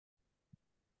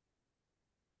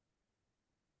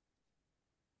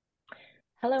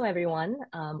Hello, everyone.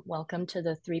 Welcome to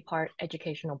the three-part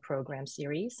educational program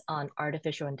series on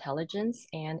artificial intelligence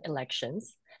and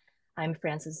elections. I'm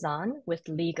Frances Zahn with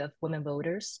League of Women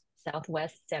Voters,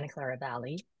 Southwest Santa Clara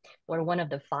Valley. We're one of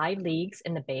the 5 leagues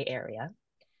in the Bay Area.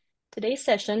 Today's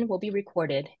session will be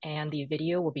recorded and the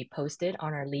video will be posted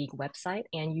on our league website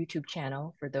and YouTube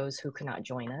channel for those who could not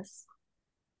join us.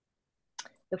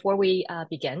 Before we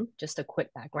begin, just a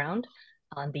quick background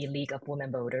on the League of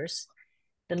Women Voters.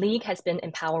 The League has been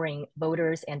empowering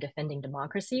voters and defending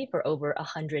democracy for over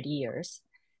 100 years.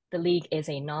 The League is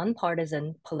a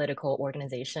nonpartisan political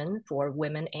organization for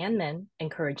women and men,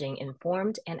 encouraging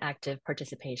informed and active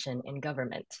participation in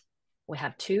government. We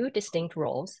have 2 distinct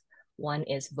roles. One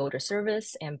is voter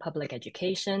service and public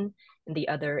education, and the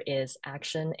other is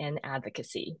action and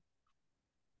advocacy.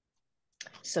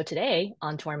 So today,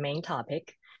 on to our main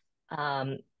topic.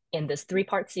 In this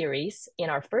 3-part series, in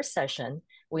our first session,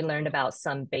 we learned about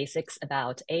some basics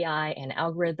about AI and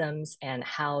algorithms and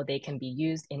how they can be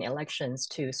used in elections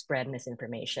to spread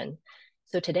misinformation.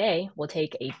 So today, we'll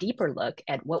take a deeper look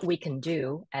at what we can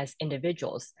do as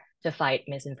individuals to fight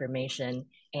misinformation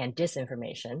and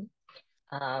disinformation.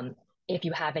 If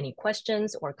you have any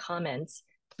questions or comments,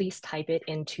 please type it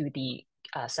into the,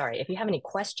 if you have any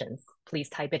questions, please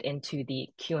type it into the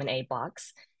Q&A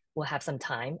box. We'll have some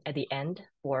time at the end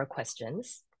for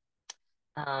questions.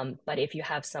 But if you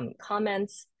have some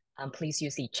comments, please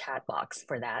use the chat box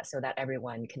for that so that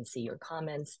everyone can see your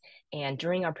comments. And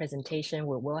during our presentation,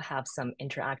 we will have some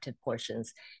interactive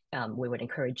portions. We would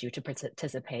encourage you to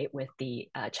participate with the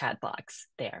chat box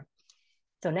there.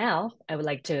 So now I would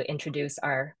like to introduce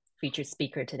our featured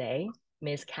speaker today,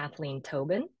 Ms. Kathleen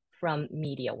Tobin from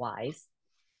MediaWise.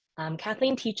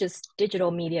 Kathleen teaches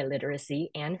digital media literacy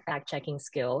and fact-checking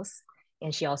skills,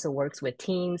 and she also works with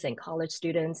teens and college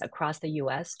students across the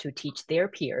US to teach their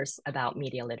peers about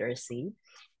media literacy.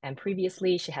 And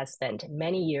previously, she has spent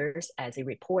many years as a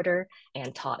reporter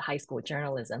and taught high school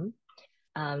journalism.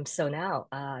 So now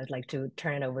I'd like to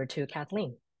turn it over to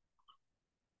Kathleen.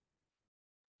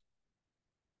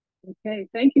 Okay,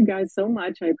 thank you guys so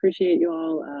much. I appreciate you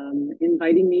all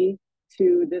inviting me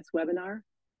to this webinar.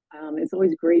 It's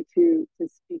always great to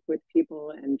speak with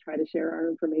people and try to share our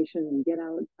information and get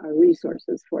out our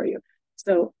resources for you.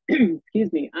 So,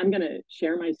 excuse me, I'm going to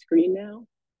share my screen now.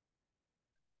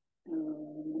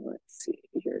 Let's see,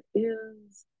 here it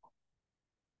is.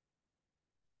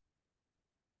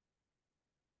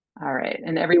 All right,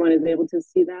 and everyone is able to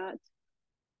see that?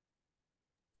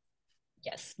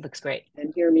 Yes, looks great.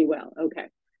 And hear me well, okay.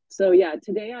 So yeah,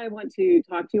 today I want to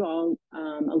talk to you all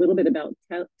a little bit about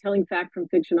telling fact from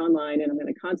fiction online, and I'm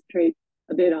going to concentrate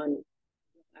a bit on,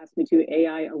 ask me to,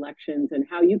 AI elections and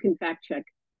how you can fact check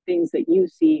things that you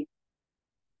see.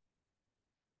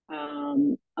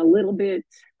 A little bit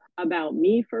about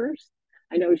me first.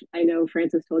 I know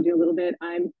Frances told you a little bit.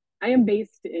 I am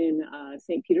based in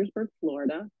St. Petersburg,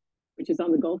 Florida, which is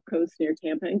on the Gulf Coast near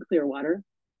Tampa and Clearwater.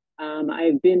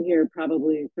 I've been here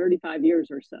probably 35 years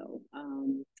or so.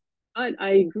 But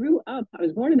I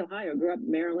was born in Ohio, grew up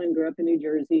in Maryland, grew up in New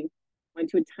Jersey, went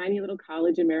to a tiny little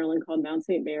college in Maryland called Mount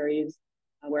St. Mary's,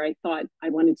 where I thought I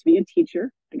wanted to be a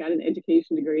teacher. I got an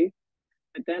education degree,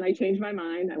 but then I changed my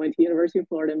mind. I went to University of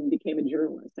Florida and became a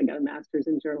journalist. I got a master's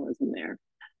in journalism there.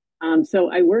 So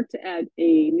I worked at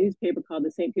a newspaper called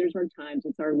the St. Petersburg Times.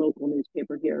 It's our local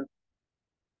newspaper here.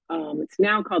 It's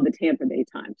now called the Tampa Bay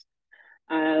Times.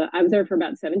 I was there for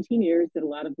about 17 years, did a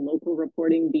lot of local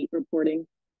reporting, beat reporting.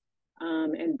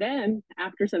 And then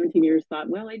after 17 years thought,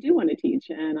 well, I do want to teach.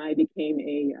 And I became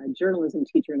a journalism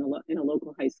teacher in a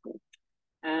local high school.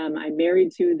 I'm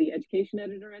married to the education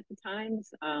editor at the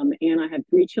Times. And I have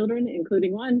 3 children,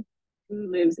 including one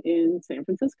who lives in San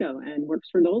Francisco and works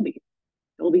for Dolby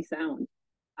Sound.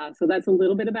 So that's a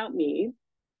little bit about me.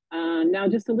 Now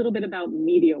just a little bit about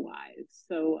MediaWise.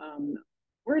 So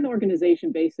we're an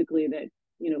organization basically that,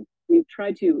 we've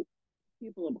tried to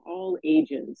people of all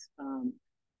ages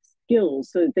skills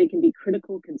so that they can be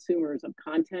critical consumers of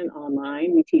content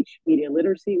online. We teach media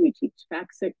literacy, we teach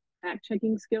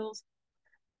fact-checking skills.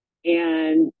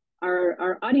 And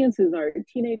our audiences are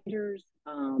teenagers,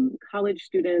 college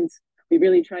students. We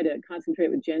really try to concentrate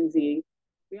with Gen Z.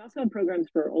 We also have programs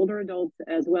for older adults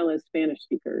as well as Spanish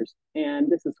speakers. And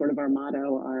this is sort of our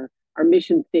motto, our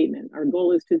mission statement. Our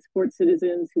goal is to support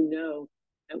citizens who know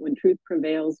that when truth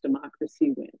prevails,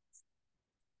 democracy wins.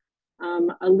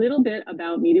 A little bit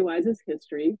about MediaWise's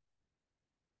history.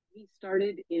 We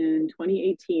started in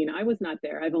 2018. I was not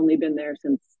there. I've only been there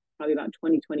since probably about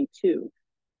 2022.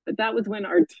 But that was when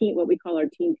our teen, what we call our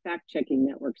teen fact-checking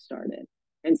network started.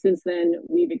 And since then,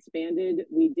 we've expanded.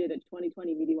 We did a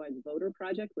 2020 MediaWise voter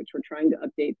project, which we're trying to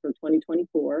update for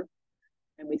 2024.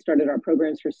 And we started our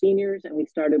programs for seniors, and we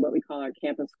started what we call our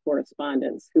campus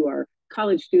correspondents, who are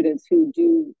college students who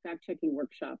do fact-checking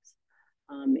workshops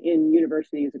in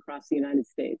universities across the United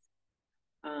States.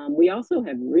 We also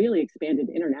have really expanded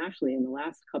internationally in the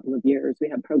last couple of years. We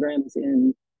have programs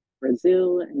in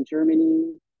Brazil and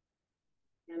Germany,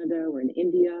 Canada, we're in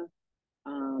India,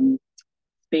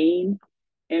 Spain,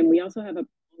 and we also have an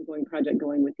ongoing project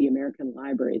going with the American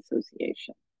Library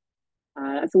Association.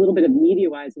 That's a little bit of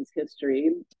MediaWise's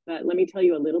history, but let me tell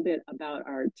you a little bit about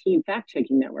our teen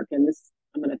fact-checking network, and this,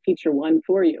 I'm going to feature one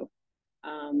for you.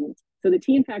 So the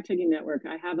Teen Fact-Checking Network,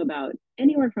 I have about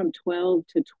anywhere from 12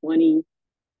 to 20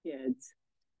 kids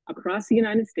across the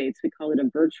United States. We call it a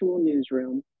virtual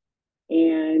newsroom,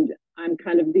 and I'm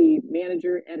kind of the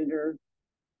manager, editor,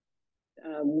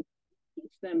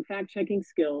 teach them fact-checking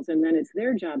skills, and then it's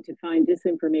their job to find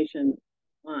disinformation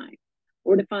online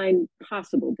or to find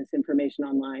possible disinformation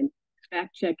online,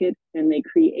 fact check it, and they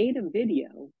create a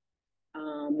video,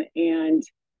 and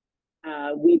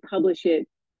we publish it.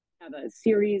 Have a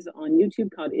series on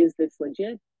YouTube called "Is This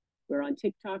Legit?" We're on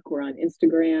TikTok, we're on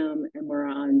Instagram, and we're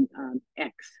on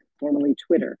X, formerly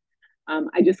Twitter.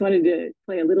 I just wanted to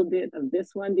play a little bit of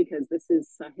this one because this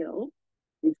is Sahil.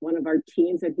 He's one of our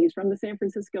teens, and he's from the San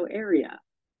Francisco area.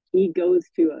 He goes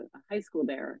to a high school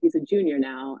there. He's a junior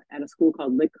now at a school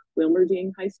called Lick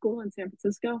Wilmerding High School in San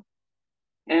Francisco.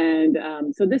 And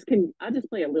so this can, I'll just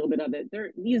play a little bit of it.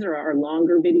 These are our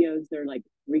longer videos. They're like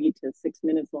 3 to 6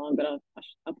 minutes long, but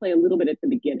I'll play a little bit at the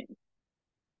beginning.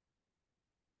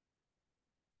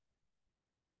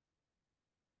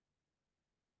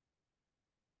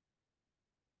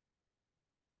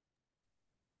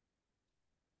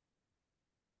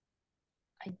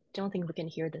 I don't think we can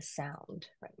hear the sound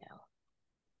right now.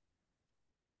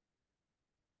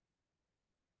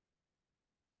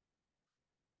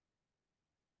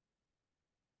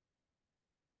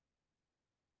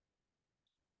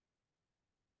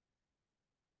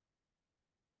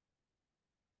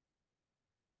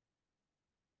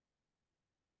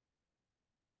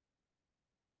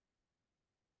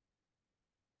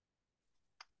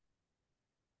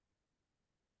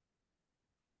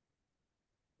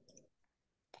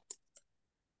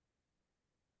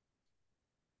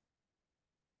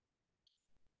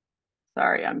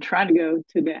 Sorry, I'm trying to go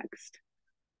to next.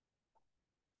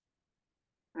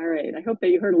 All right, I hope that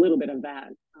you heard a little bit of that.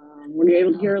 Were you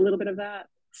able to hear a little bit of that?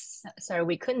 Sorry,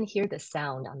 we couldn't hear the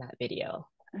sound on that video.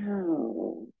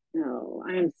 Oh, no,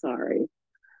 I am sorry.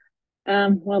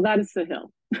 Well, that is Sahil.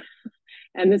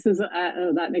 And this is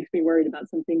that makes me worried about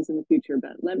some things in the future.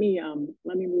 But let me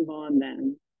move on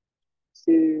then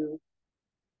to.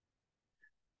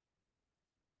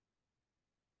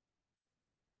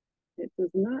 It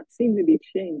does not seem to be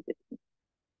changing.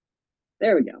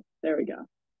 There we go. There we go.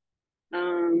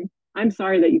 I'm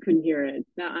sorry that you couldn't hear it.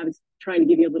 Now, I was trying to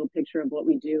give you a little picture of what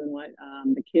we do and what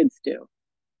the kids do.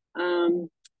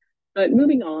 But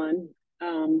moving on,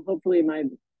 hopefully a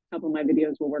couple of my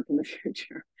videos will work in the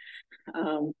future.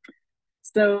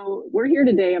 So we're here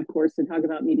today, of course, to talk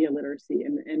about media literacy,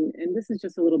 and this is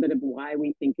just a little bit of why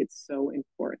we think it's so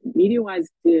important. MediaWise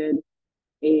did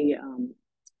a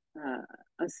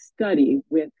a study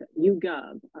with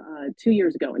YouGov 2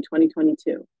 years ago in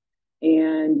 2022,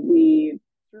 and we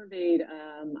surveyed.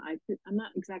 I'm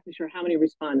not exactly sure how many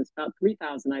respondents, about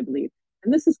 3,000, I believe.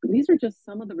 And these are just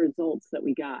some of the results that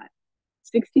we got.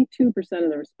 62% of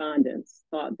the respondents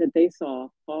thought that they saw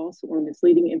false or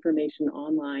misleading information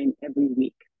online every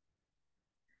week.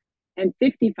 And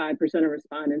 55% of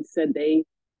respondents said they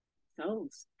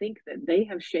themselves think that they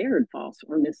have shared false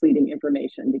or misleading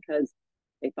information because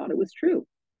they thought it was true.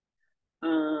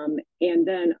 And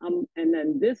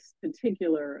then this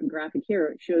particular graphic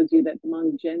here shows you that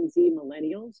among Gen Z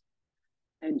millennials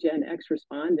and Gen X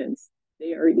respondents,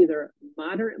 they are either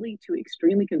moderately to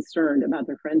extremely concerned about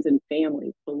their friends and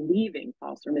family believing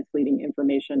false or misleading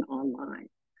information online.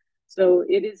 So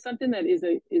it is something that is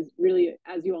really,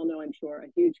 as you all know, I'm sure,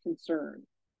 a huge concern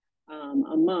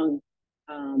among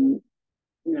among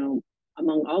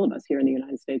all of us here in the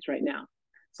United States right now.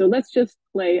 So let's just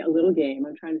play a little game.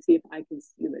 I'm trying to see if I can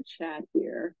see the chat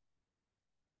here.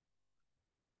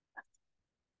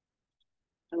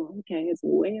 Oh, okay, it's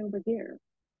way over here.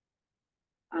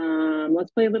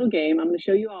 Let's play a little game. I'm going to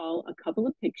show you all a couple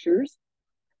of pictures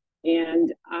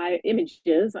and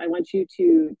images. I want you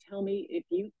to tell me if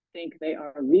you think they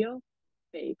are real,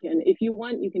 fake, and if you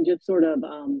want, you can just sort of.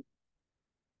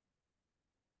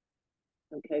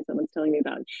 Okay, someone's telling me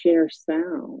about share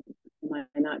sound. Am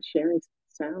I not sharing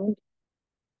sound?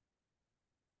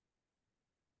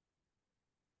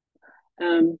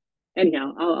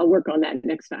 Anyhow, I'll work on that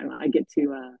next time I get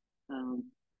to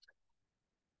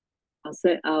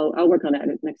I'll work on that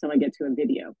next time I get to a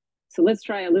video. So let's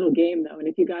try a little game though. And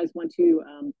if you guys want to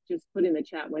just put in the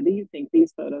chat whether you think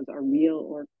these photos are real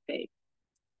or fake.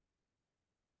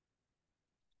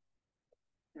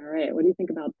 All right, what do you think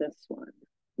about this one?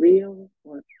 Real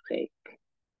or fake?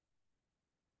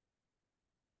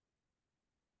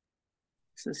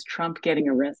 This is Trump getting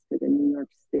arrested in New York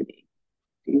City.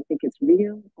 Do you think it's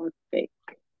real or fake?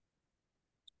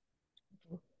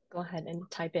 Go ahead and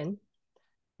type in.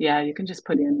 Yeah, you can just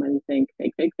put in what you think.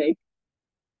 Fake, fake, fake.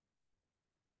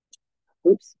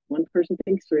 Oops, one person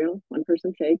thinks real, one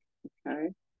person fake. Okay.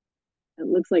 It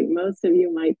looks like most of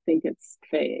you might think it's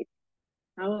fake.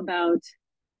 How about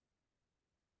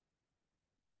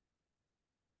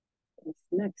this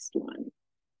next one?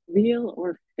 Real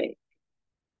or fake?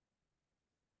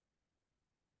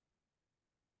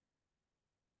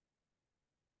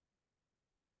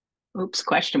 Oops,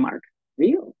 question mark.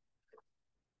 Real.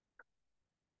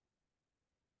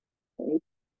 Fake.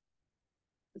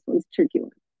 This one's a tricky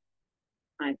one,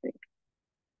 I think.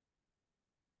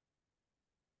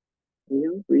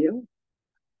 Real, real.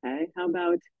 Okay, how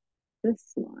about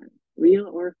this one? Real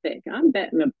or fake? I'm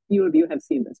betting a few of you have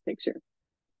seen this picture.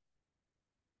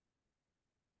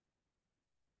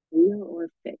 Real or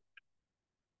fake?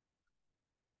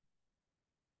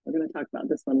 We're going to talk about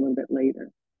this one a little bit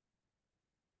later.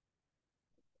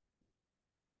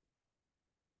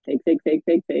 Fake, fake, fake,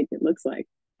 fake, fake, it looks like.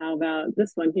 How about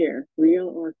this one here? Real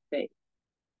or fake?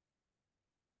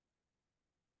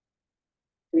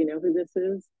 Do we know who this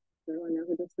is? Does everyone know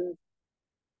who this is?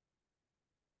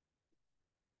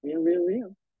 Real, real,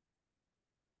 real.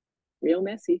 Real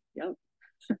Messi. Yep.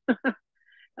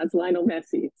 That's Lionel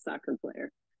Messi, soccer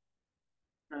player.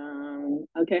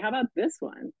 Okay, how about this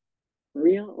one?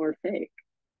 Real or fake?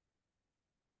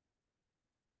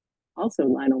 Also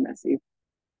Lionel Messi.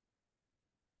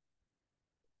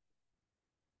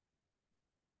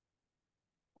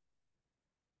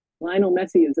 Lionel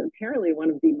Messi is apparently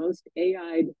one of the most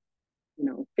AI'd,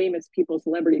 famous people,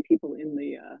 celebrity people in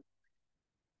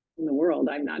the world.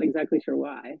 I'm not exactly sure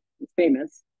why. He's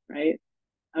famous, right?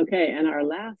 Okay, and our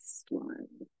last one.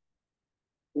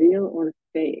 Real or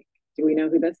fake? Do we know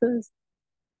who this is?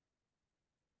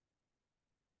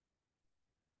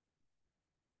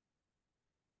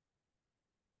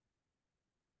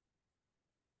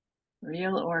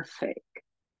 Real or fake?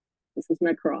 This is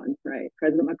Macron, right?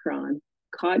 President Macron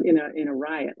caught in a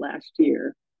riot last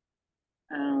year,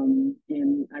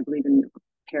 in I believe in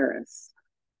Paris.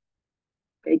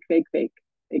 Fake, fake, fake,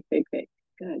 fake, fake, fake.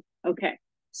 Good. Okay.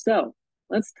 So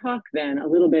let's talk then a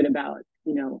little bit about,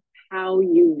 how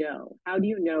you know. How do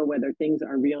you know whether things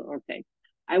are real or fake?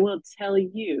 I will tell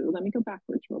you, let me go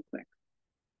backwards real quick.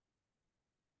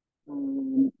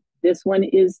 This one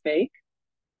is fake.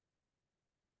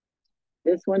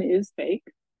 This one is fake.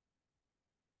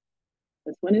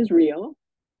 This one is real.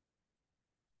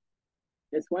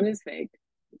 This one is fake.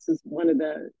 This is one of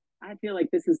I feel like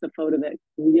this is the photo that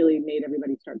really made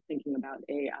everybody start thinking about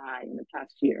AI in the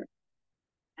past year.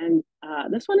 And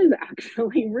this one is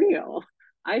actually real.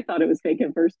 I thought it was fake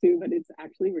at first too, but it's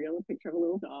actually real. A picture of a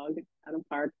little dog at a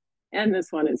park. And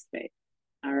this one is fake.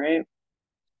 All right.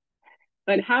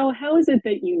 But how is it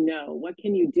that you know? What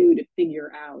can you do to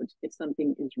figure out if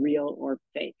something is real or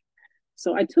fake?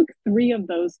 So I took 3 of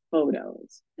those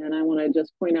photos, and I want to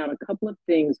just point out a couple of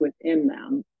things within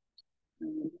them.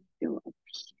 Go up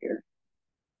here.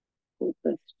 Pull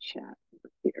this chat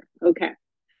over here. Okay.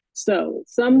 So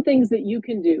some things that you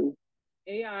can do.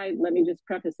 AI, let me just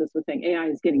preface this with saying AI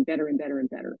is getting better and better and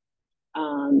better.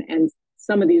 And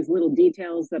some of these little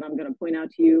details that I'm going to point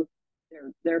out to you,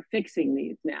 they're fixing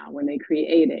these now when they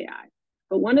create AI.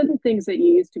 But one of the things that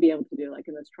you used to be able to do, like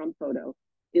in this Trump photo,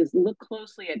 is look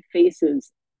closely at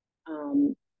faces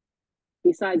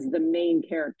besides the main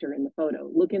character in the photo.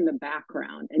 Look in the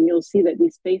background, and you'll see that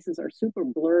these faces are super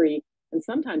blurry and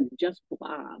sometimes just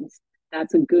blobs.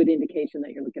 That's a good indication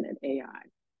that you're looking at AI.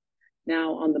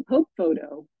 Now, on the Pope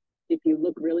photo, if you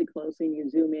look really closely and you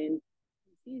zoom in,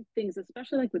 you see things,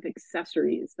 especially like with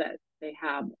accessories that they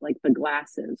have, like the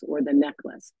glasses or the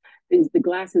necklace. The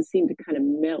glasses seem to kind of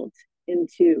melt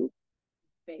into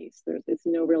face. It's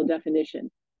no real definition.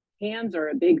 Hands are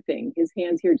a big thing. His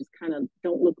hands here just kind of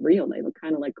don't look real. They look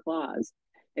kind of like claws.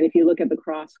 And if you look at the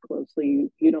cross closely,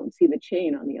 you don't see the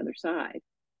chain on the other side.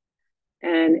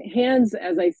 And hands,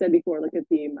 as I said before, look at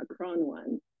the Macron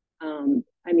one.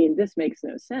 I mean, this makes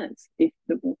no sense.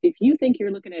 If you think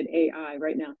you're looking at AI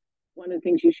right now, one of the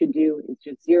things you should do is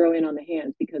just zero in on the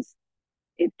hands, because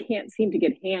it can't seem to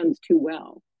get hands too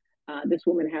well. This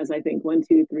woman has, I think, one,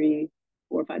 two, three,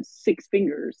 four, five, six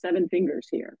fingers, seven fingers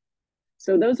here.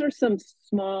 So those are some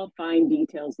small, fine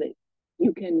details that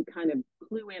you can kind of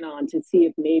clue in on to see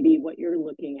if maybe what you're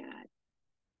looking at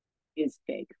is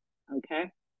fake.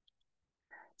 Okay.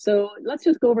 So let's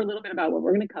just go over a little bit about what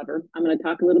we're going to cover. I'm going to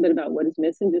talk a little bit about what is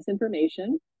mis and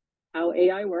disinformation, how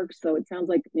AI works. So it sounds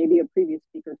like maybe a previous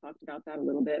speaker talked about that a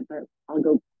little bit, but I'll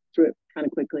go through it kind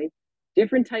of quickly.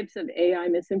 Different types of AI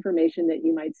misinformation that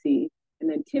you might see, and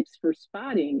then tips for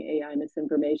spotting AI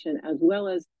misinformation, as well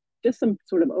as just some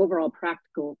sort of overall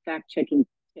practical fact checking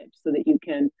tips so that you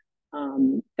can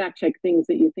fact check things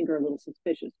that you think are a little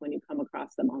suspicious when you come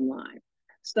across them online.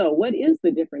 So, what is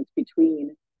the difference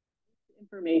between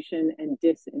information and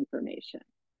disinformation?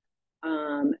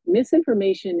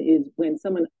 Misinformation is when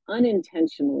someone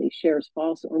unintentionally shares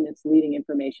false or misleading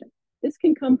information. This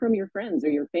can come from your friends or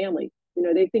your family. You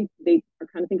know, they think they are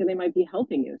kind of thinking they might be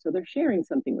helping you, so they're sharing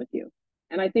something with you.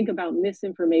 And I think about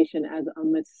misinformation as a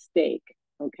mistake.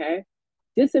 Okay,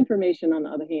 disinformation, on the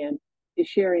other hand,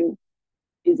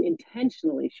 is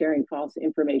intentionally sharing false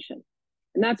information.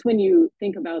 And that's when you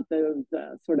think about those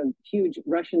sort of huge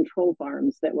Russian troll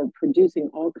farms that were producing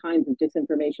all kinds of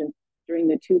disinformation during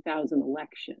the 2000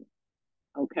 election.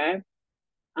 Okay.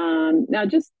 Now,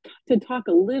 just to talk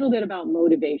a little bit about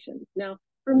motivations. Now,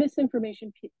 for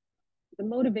misinformation, the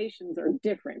motivations are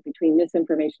different between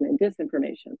misinformation and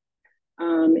disinformation.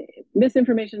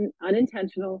 Misinformation,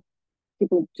 unintentional.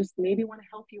 People just maybe want to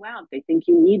help you out. They think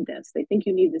you need this. They think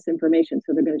you need this information,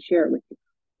 so they're going to share it with you.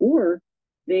 Or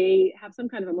they have some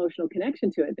kind of emotional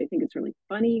connection to it. They think it's really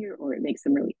funny or it makes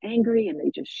them really angry and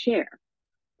they just share.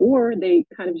 Or they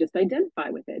kind of just identify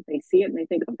with it. They see it and they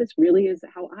think, oh, this really is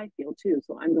how I feel too,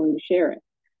 so I'm going to share it.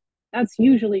 That's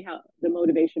usually how the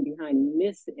motivation behind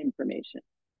misinformation.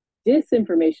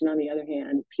 Disinformation, on the other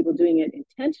hand, people doing it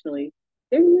intentionally,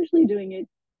 they're usually doing it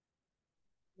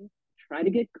to try to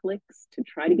get clicks, to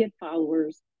try to get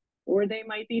followers, or they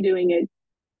might be doing it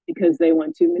because they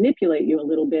want to manipulate you a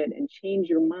little bit and change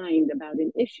your mind about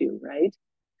an issue, right?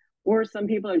 Or some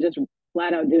people are just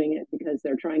flat out doing it because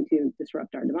they're trying to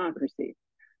disrupt our democracy.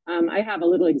 I have a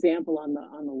little example on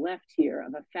the left here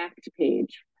of a fact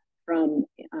page from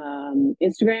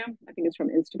Instagram. I think it's from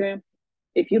Instagram.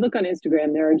 If you look on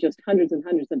Instagram, there are just hundreds and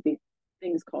hundreds of these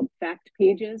things called fact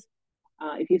pages.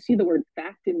 If you see the word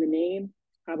fact in the name,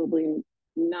 it's probably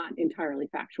not entirely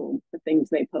factual, the things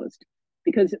they post,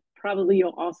 because probably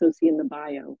you'll also see in the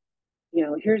bio, you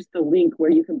know, here's the link where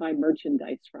you can buy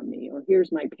merchandise from me, or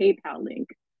here's my PayPal link.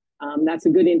 That's a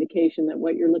good indication that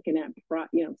what you're looking at,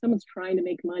 you know, someone's trying to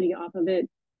make money off of it,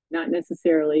 not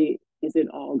necessarily is it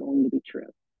all going to be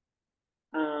true.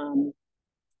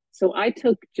 So I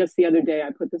took just the other day,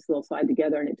 I put this little slide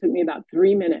together and it took me about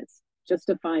 3 minutes just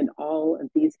to find all of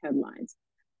these headlines.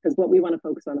 Because what we want to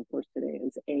focus on, of course, today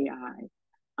is AI.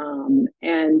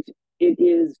 And it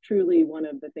is truly one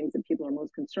of the things that people are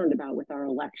most concerned about with our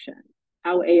election,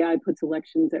 how AI puts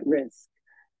elections at risk.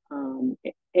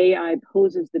 AI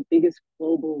poses the biggest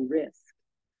global risk.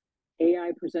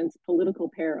 AI presents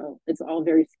political peril. It's all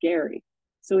very scary.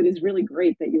 So it is really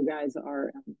great that you guys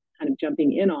are kind of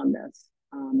jumping in on this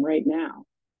right now.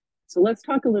 So let's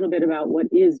talk a little bit about what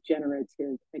is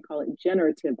generative. They call it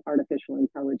generative artificial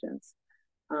intelligence.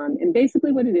 And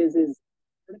basically what it is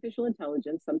artificial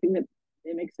intelligence, something that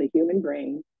mimics the human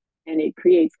brain, and it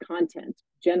creates content.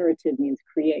 Generative means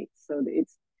creates. So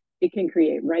it can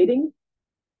create writing,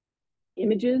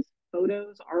 images,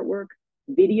 photos, artwork,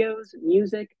 videos,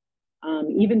 music,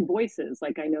 even voices.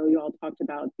 Like I know you all talked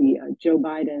about the Joe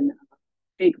Biden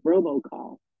fake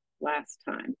robocall last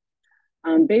time.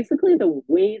 Basically, the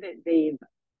way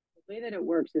that it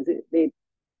works is they've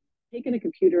taken a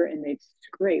computer and they've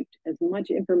scraped as much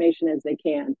information as they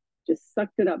can, just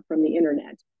sucked it up from the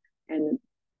internet, and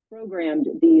programmed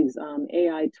these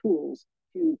AI tools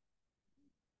to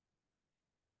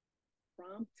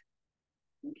prompt.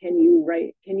 Can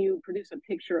you produce a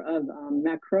picture of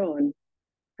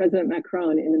President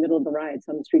Macron in the middle of the riots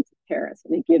on the streets of Paris?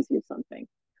 And it gives you something.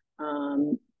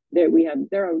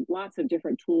 There are lots of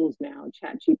different tools now,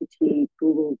 ChatGPT,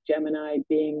 Google, Gemini,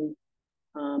 Bing,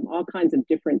 all kinds of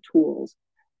different tools.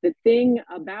 The thing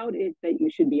about it that you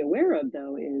should be aware of,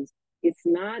 though, is it's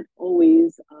not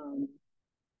always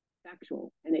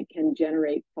factual, and it can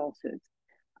generate falsehoods.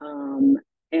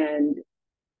 And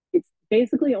it's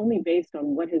basically only based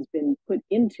on what has been put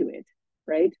into it,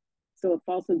 right? So if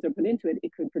falsehoods are put into it,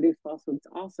 it could produce falsehoods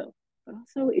also. But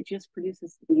also it just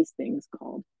produces these things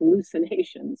called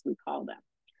hallucinations, we call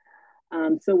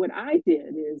them. So what I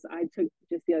did is I took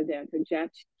just the other day, I took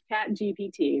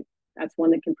ChatGPT That's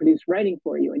one that can produce writing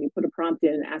for you. And you put a prompt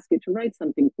in and ask it to write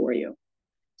something for you.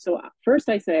 So first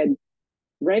I said,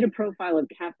 write a profile of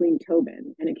Kathleen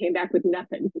Tobin. And it came back with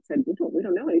nothing. It said, we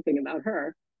don't know anything about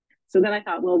her. So then I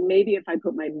thought, well, maybe if I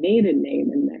put my maiden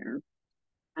name in there,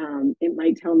 it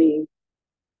might tell me,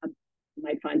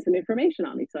 might find some information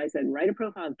on me. So I said, write a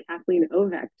profile of Kathleen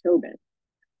Ovak Tobin.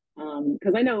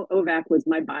 Because I know OVAC was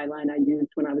my byline I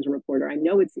used when I was a reporter. I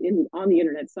know it's on the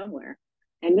internet somewhere.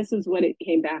 And this is what it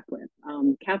came back with.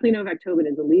 Kathleen Ovak Tobin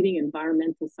is a leading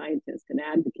environmental scientist and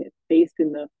advocate based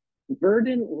in the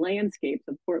verdant landscapes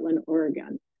of Portland,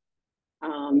 Oregon.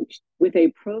 With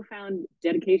a profound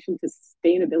dedication to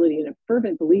sustainability and a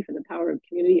fervent belief in the power of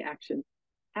community action,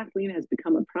 Kathleen has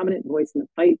become a prominent voice in the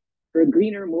fight for a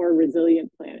greener, more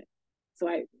resilient planet. So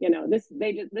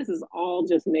this is all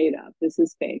just made up. This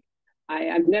is fake.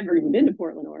 I've never even been to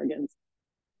Portland, Oregon.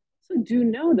 So do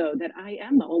know though that I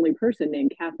am the only person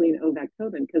named Kathleen Ovak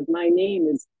Tobin because my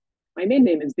maiden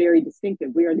name is very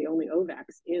distinctive. We are the only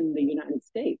Ovaks in the United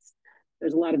States.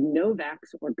 There's a lot of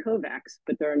Novaks or Kovacs,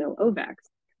 but there are no Ovaks.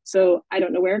 So I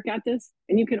don't know where it got this.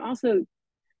 And you can also,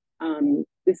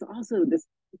 this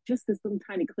little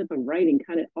tiny clip of writing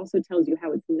kind of also tells you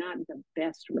how it's not the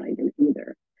best writing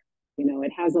either. You know,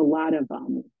 it has a lot of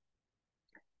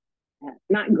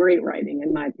not great writing,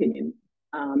 in my opinion.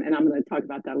 And I'm going to talk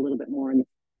about that a little bit more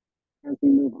as we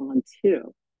move on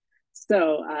too.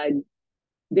 So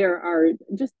there are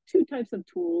just two types of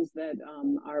tools that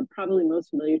are probably most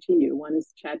familiar to you. One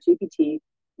is ChatGPT,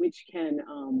 which can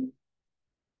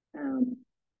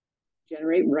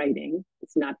generate writing.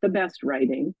 It's not the best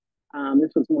writing.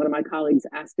 This was one of my colleagues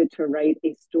asked it to write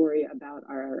a story about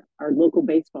our local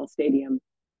baseball stadium,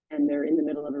 and they're in the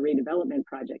middle of a redevelopment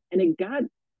project. And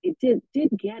it did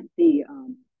get the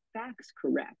facts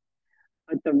correct,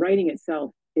 but the writing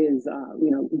itself is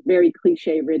very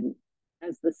cliche written.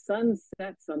 As the sun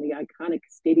sets on the iconic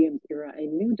stadium's era, a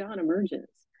new dawn emerges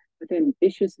with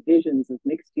ambitious visions of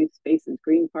mixed-use spaces,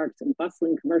 green parks, and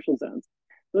bustling commercial zones.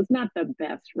 So it's not the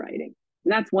best writing.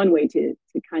 And that's one way to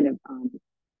kind of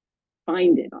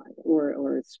find it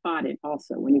or spot it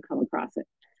also when you come across it.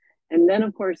 And then,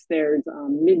 of course, there's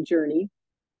Midjourney,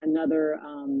 another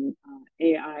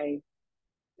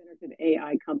generative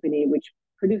AI company, which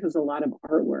produces a lot of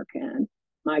artwork. And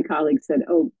my colleague said,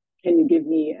 "Oh, can you give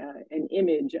me an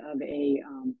image of the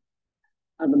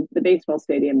baseball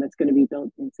stadium that's going to be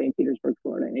built in St. Petersburg,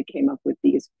 Florida?" And it came up with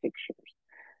these pictures.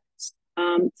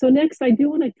 So next, I do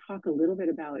want to talk a little bit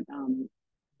about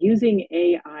using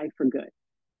AI for good.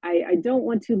 I don't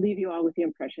want to leave you all with the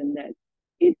impression that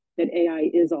AI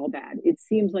is all bad. It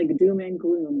seems like doom and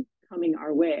gloom coming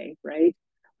our way, right?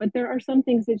 But there are some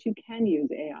things that you can use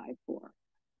AI for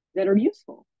that are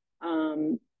useful.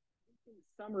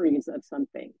 Summaries of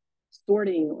something,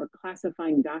 sorting or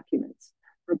classifying documents.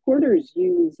 Reporters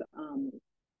use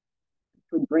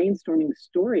for brainstorming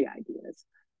story ideas.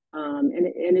 And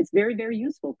it's very, very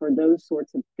useful for those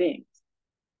sorts of things.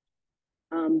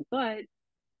 But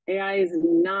AI is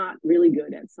not really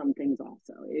good at some things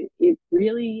also. It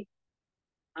really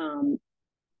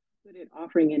good at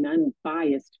offering an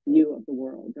unbiased view of the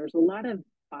world. There's a lot of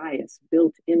bias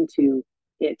built into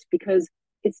it because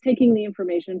it's taking the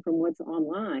information from what's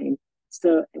online,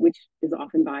 so which is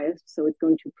often biased, so it's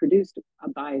going to produce a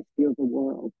biased view of the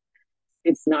world.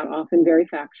 It's not often very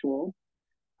factual,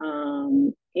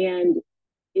 and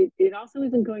it also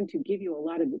isn't going to give you a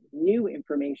lot of new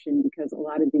information because a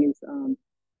lot of these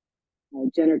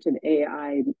generative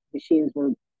AI machines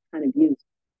were kind of used.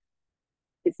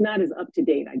 It's not as up to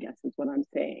date, I guess, is what I'm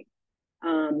saying.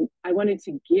 I wanted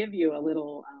to give you a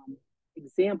little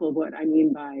example of what I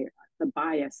mean by the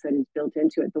bias that is built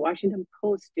into it. The Washington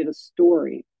Post did a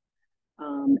story,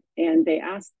 and they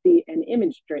asked an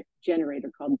image generator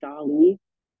called DALL-E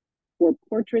for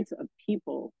portraits of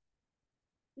people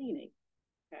cleaning.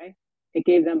 Okay, it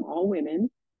gave them all women,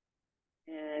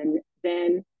 and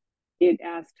then it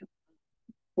asked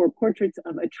for portraits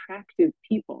of attractive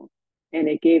people, and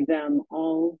it gave them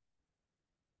all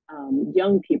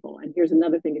young people. And here's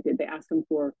another thing it did: they asked them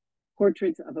for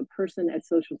portraits of a person at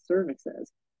social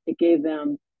services. It gave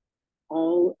them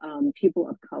all people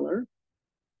of color.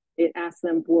 It asked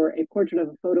them for a portrait of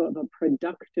a photo of a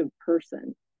productive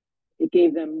person. It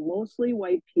gave them mostly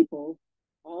white people,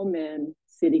 all men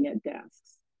sitting at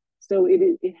desks. So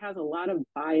it has a lot of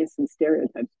bias and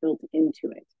stereotypes built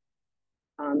into it.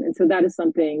 And so that is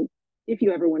something, if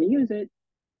you ever want to use it,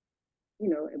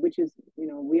 which is,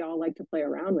 we all like to play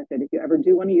around with it. If you ever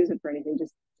do want to use it for anything,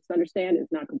 just understand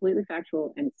it's not completely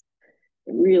factual, and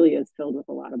it really is filled with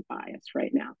a lot of bias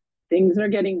right now. Things are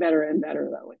getting better and better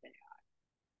though with AI.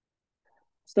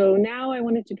 So now I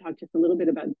wanted to talk just a little bit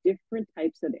about different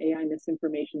types of AI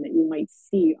misinformation that you might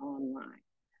see online.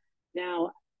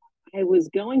 Now, I was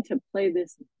going to play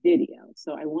this video,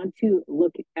 so I want to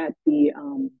look at I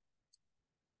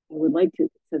would like to,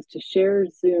 it says to share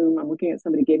Zoom. I'm looking at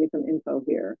somebody gave me some info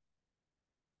here.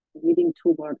 Meeting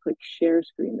toolbar, click share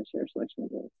screen, the share selection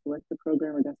is select the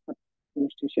program or desktop you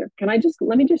wish to share.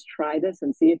 Let me just try this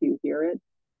and see if you hear it.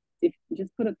 If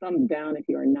just put a thumbs down if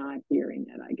you are not hearing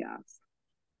it, I guess.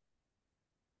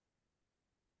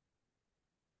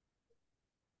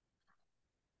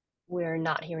 We're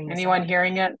not hearing the Anyone sound.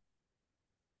 hearing it?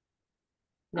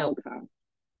 No. Okay.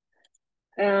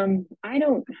 I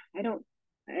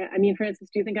mean, Francis,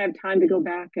 do you think I have time to go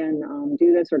back and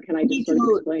do this, or can I just sort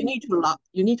of explain?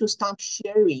 You need to stop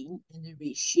sharing and then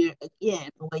reshare again.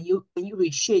 When you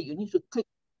reshare, you need to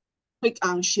click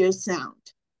on share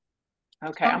sound.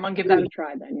 Okay, I'm gonna give that that a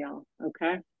try then, y'all.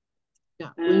 Okay.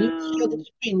 Yeah. When you share the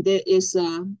screen, there is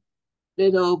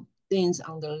little things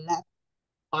on the left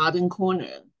bottom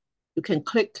corner. You can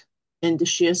click and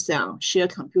share sound, share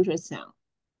computer sound.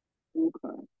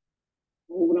 Okay.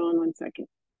 Hold on one second.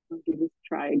 I'll give this a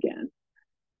try again.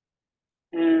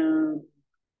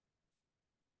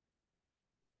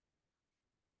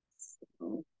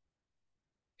 So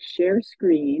share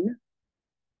screen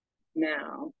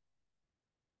now.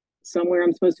 Somewhere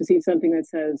I'm supposed to see something that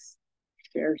says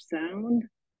share sound.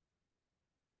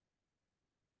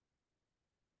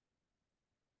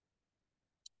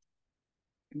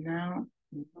 No,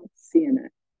 I'm not seeing it.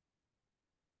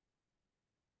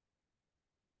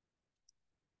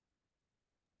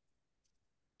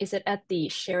 Is it at the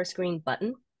share screen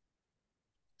button?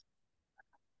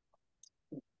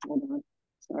 Hold on.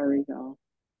 Sorry, y'all.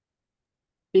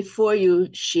 Before you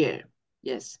share,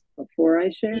 yes. Before I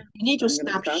share? You need to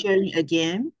stop sharing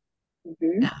again.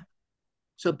 Mm-hmm. Yeah.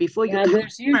 So before you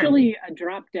there's usually a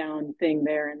drop down thing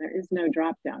there, and there is no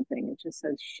drop down thing. It just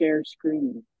says share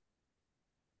screen.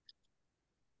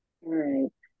 All right.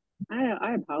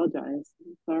 I apologize.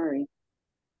 I'm sorry.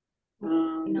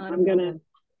 I'm gonna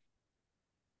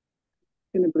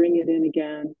bring it in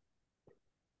again.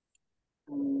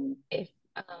 If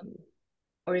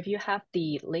you have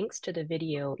the links to the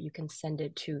video, you can send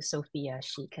it to Sophia.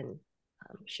 She can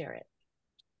share it.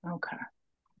 Okay.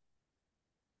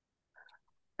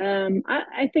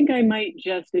 I think I might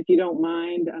just, if you don't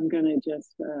mind, I'm gonna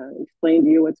just explain to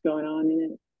you what's going on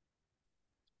in it.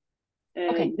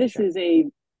 Okay. This is a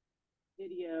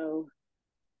video.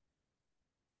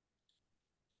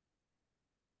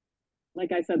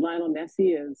 Like I said, Lionel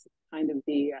Messi is kind of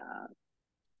the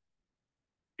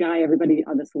guy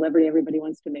the celebrity everybody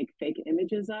wants to make fake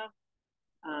images of.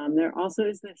 There also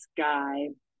is this guy,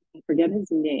 I forget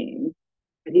his name,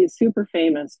 but he's super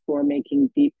famous for making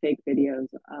deep fake videos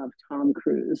of Tom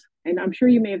Cruise. And I'm sure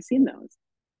you may have seen those.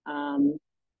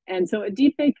 And so a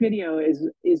deep fake video is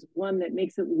one that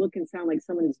makes it look and sound like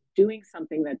someone is doing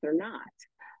something that they're not.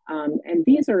 And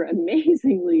these are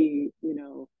amazingly,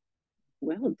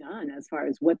 well done as far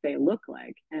as what they look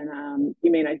like. And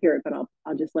you may not hear it, but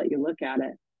I'll just let you look at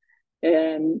it.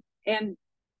 And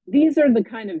these are the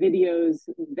kind of videos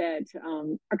that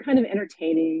are kind of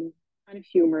entertaining, kind of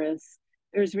humorous.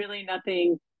 There's really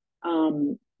nothing,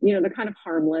 they're kind of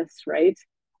harmless, right?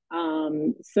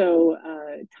 So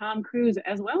Tom Cruise,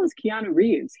 as well as Keanu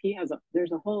Reeves,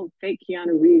 there's a whole fake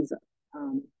Keanu Reeves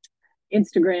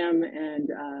Instagram and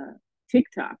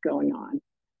TikTok going on.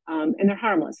 And they're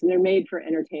harmless and they're made for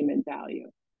entertainment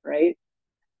value, right?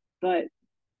 But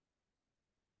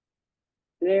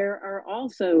there are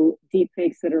also deep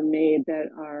fakes that are made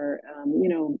that are,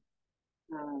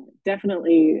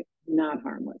 definitely not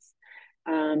harmless.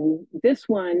 This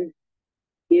one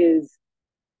is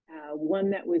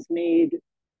one that was made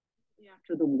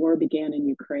after the war began in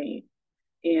Ukraine.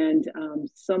 And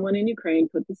someone in Ukraine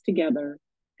put this together,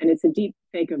 and it's a deep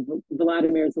fake of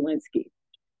Vladimir Zelensky.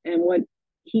 And what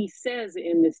he says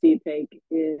in this deep fake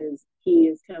is he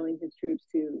is telling his troops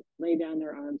to lay down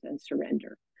their arms and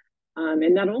surrender.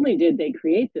 And not only did they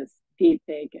create this deep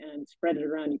fake and spread it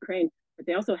around Ukraine, but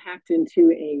they also hacked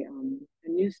into a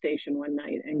news station one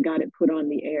night and got it put on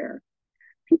the air.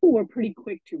 People were pretty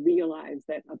quick to realize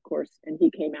that, of course, and he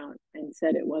came out and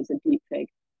said it was a deep fake.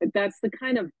 But that's the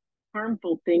kind of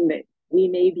harmful thing that we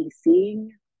may be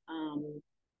seeing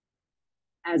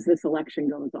as this election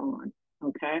goes on,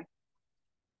 okay?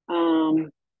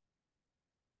 I'm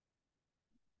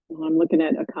looking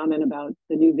at a comment about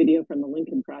the new video from the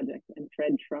Lincoln Project and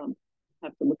Fred Trump.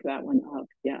 Have to look that one up.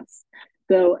 Yes.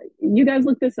 So you guys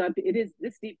look this up. It is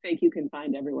this deep fake you can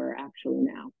find everywhere actually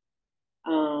now.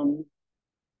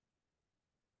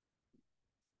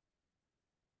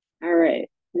 All right.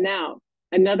 Now,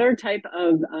 another type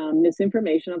of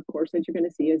misinformation, of course, that you're going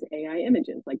to see is AI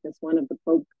images, like this one of the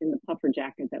Pope in the puffer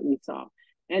jacket that we saw.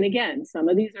 And again, some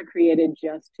of these are created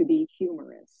just to be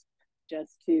humorous,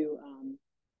 just to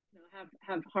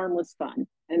have harmless fun.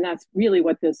 And that's really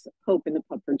what this Pope in the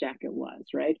puffer jacket was,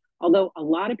 right? Although a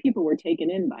lot of people were taken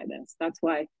in by this. That's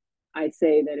why I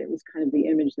say that it was kind of the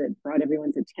image that brought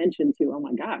everyone's attention to, oh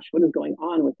my gosh, what is going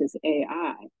on with this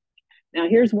AI? Now,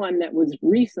 here's one that was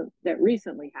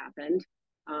recently happened,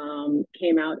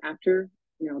 came out after,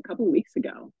 a couple of weeks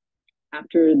ago,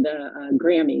 after the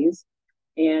Grammys.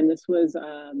 And this was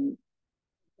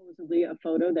supposedly a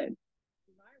photo that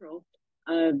viral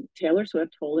of Taylor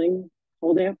Swift holding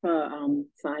up a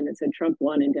sign that said Trump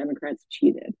won and Democrats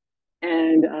cheated.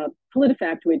 And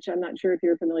PolitiFact, which I'm not sure if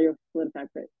you're familiar with PolitiFact,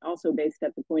 but also based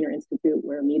at the Poynter Institute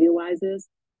where MediaWise is,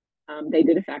 they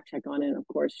did a fact check on it. And of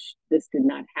course, this did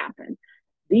not happen.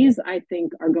 These, I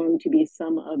think, are going to be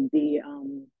some of the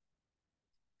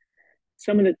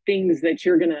things that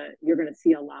you're gonna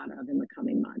see a lot of in the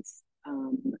coming months.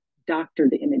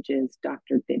 Doctored images,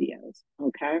 doctored videos.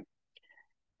 Okay.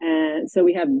 And so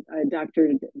we have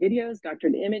doctored videos,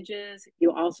 doctored images.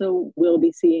 You also will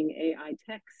be seeing AI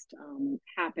text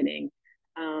happening.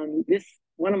 This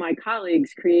one of my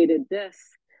colleagues created this.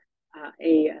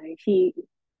 He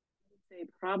say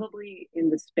probably in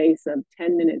the space of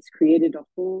 10 minutes created a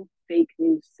whole fake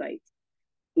news site.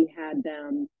 He had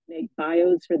them make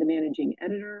bios for the managing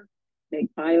editor,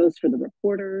 make bios for the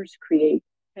reporters, create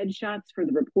headshots for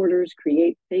the reporters,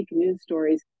 create fake news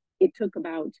stories. It took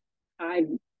about 5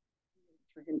 minutes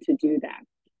for him to do that.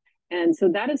 And so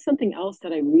that is something else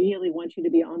that I really want you to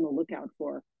be on the lookout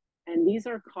for. And these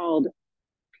are called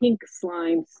pink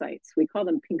slime sites. We call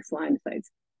them pink slime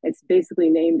sites. It's basically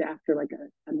named after like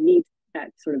a meat,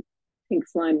 that sort of pink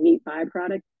slime meat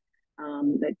byproduct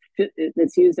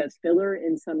that's used as filler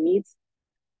in some meats.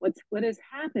 What has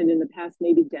happened in the past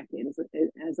maybe decade,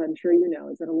 as I'm sure you know,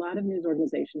 is that a lot of news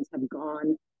organizations have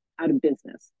gone out of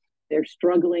business. They're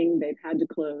struggling, they've had to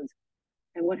close.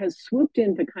 And what has swooped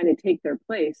in to kind of take their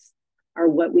place are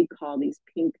what we call these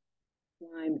pink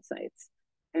slime sites.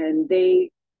 And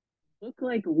they look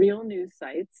like real news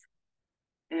sites,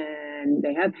 and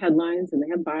they have headlines and they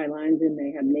have bylines and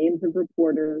they have names of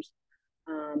reporters.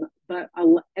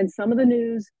 And some of the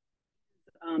news,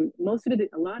 most of it,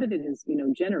 a lot of it is,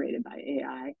 generated by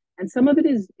AI, and some of it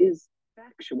is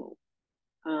factual.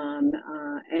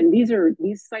 And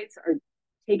these sites are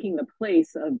taking the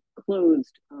place of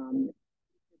closed,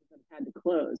 that had to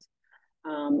close.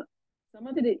 Some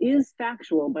of it is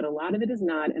factual, but a lot of it is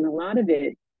not, and a lot of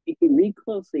it, if you read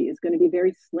closely, is going to be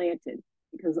very slanted,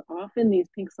 because often these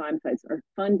pink slime sites are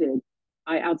funded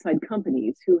by outside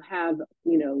companies who have,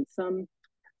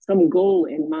 some goal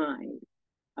in mind,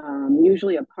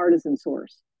 usually a partisan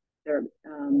source. They're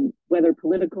whether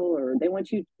political, or they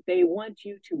want you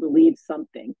to believe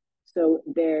something. So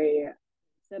they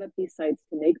set up these sites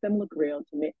to make them look real,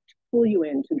 to pull you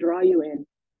in, to draw you in,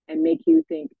 and make you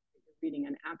think you're reading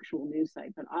an actual news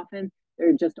site. But often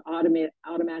they're just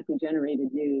automatically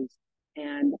generated news.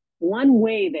 And one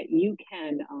way that you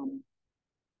can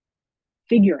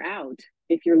figure out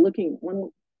if you're looking, one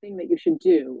thing that you should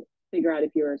do, figure out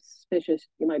if you're suspicious,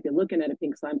 you might be looking at a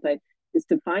pink slime site, is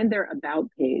to find their about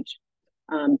page.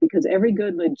 Because every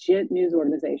good, legit news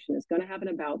organization is going to have an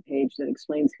about page that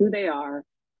explains who they are,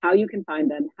 how you can find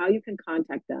them, how you can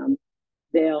contact them.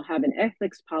 They'll have an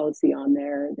ethics policy on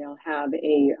there. They'll have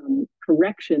a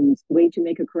corrections way to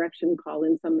make a correction, call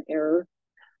in some error.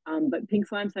 But pink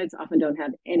slime sites often don't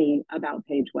have any about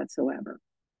page whatsoever.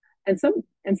 And some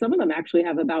of them actually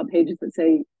have about pages that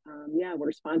say, yeah,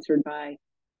 we're sponsored by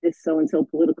this so-and-so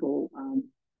political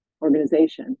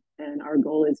organization, and our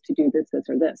goal is to do this, this,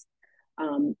 or this.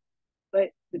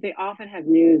 But they often have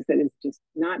news that is just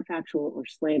not factual or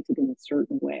slanted in a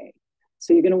certain way.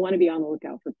 So you're going to want to be on the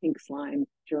lookout for pink slime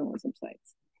journalism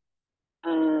sites.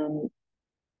 And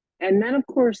then, of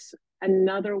course,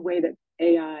 another way that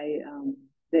AI,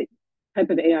 that type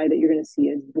of AI that you're going to see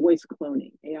is voice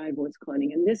cloning, AI voice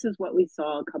cloning. And this is what we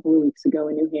saw a couple of weeks ago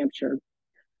in New Hampshire,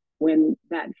 when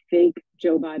that fake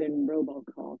Joe Biden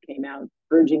robocall came out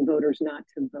urging voters not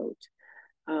to vote.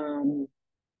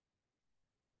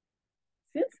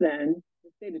 Since then, the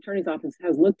state attorney's office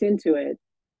has looked into it,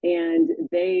 and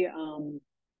they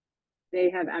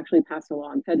have actually passed a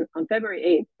law on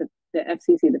February 8th. The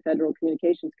FCC, the Federal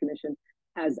Communications Commission,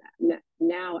 has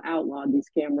now outlawed these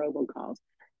scam robocalls.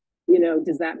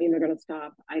 Does that mean they're going to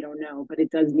stop? I don't know, but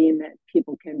it does mean that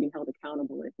people can be held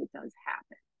accountable if it does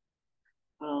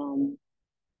happen.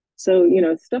 So, you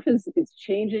know, stuff is it's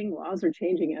changing, laws are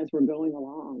changing as we're going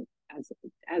along,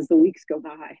 as the weeks go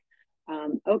by.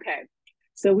 Okay.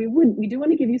 So we do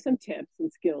want to give you some tips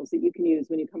and skills that you can use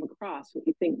when you come across what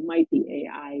you think might be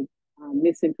AI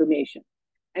misinformation.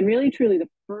 And really, truly,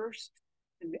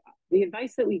 the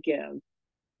advice that we give,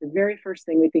 the very first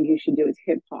thing we think you should do is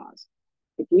hit pause.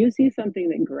 If you see something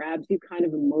that grabs you kind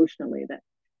of emotionally,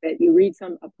 that you read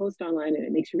a post online and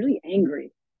it makes you really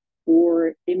angry,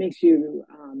 or it makes you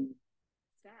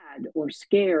sad or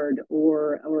scared,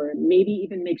 or maybe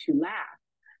even makes you laugh,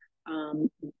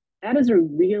 um, that is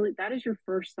your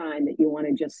first sign that you want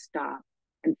to just stop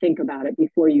and think about it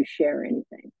before you share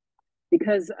anything,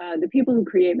 because the people who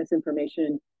create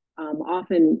misinformation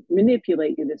often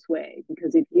manipulate you this way,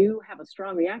 because if you have a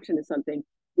strong reaction to something,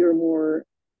 you're more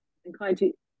inclined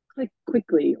to click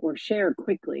quickly or share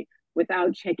quickly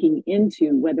without checking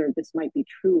into whether this might be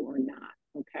true or not.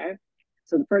 Okay.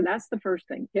 So that's the first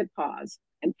thing, hit pause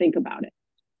and think about it.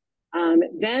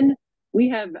 Then we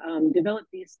have developed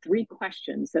these 3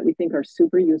 questions that we think are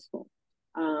super useful.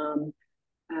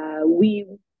 We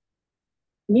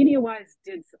MediaWise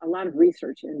did a lot of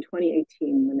research in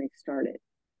 2018 when they started,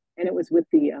 and it was with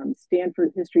the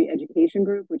Stanford History Education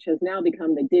Group, which has now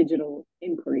become the Digital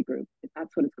Inquiry Group.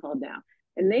 That's what it's called now.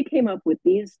 And they came up with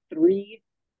these 3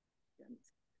 questions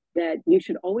that you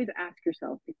should always ask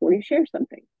yourself before you share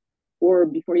something, or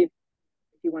if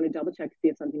you want to double check to see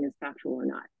if something is factual or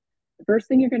not. The first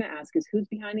thing you're going to ask is who's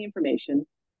behind the information.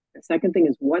 The second thing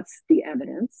is what's the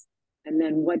evidence, and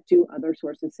then what do other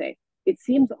sources say. It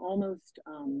seems almost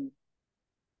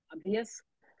obvious,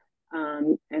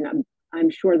 and I'm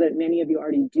sure that many of you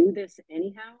already do this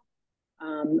anyhow.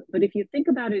 But if you think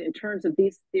about it in terms of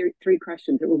these 3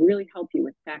 questions, it will really help you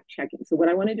with fact checking. So what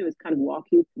I want to do is kind of walk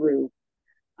you through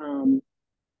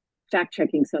fact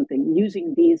checking something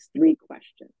using these 3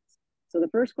 questions. So the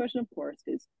first question, of course,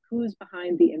 is who's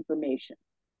behind the information?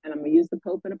 And I'm going to use the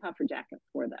Pope in a puffer jacket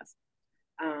for this.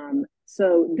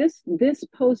 So this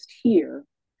post here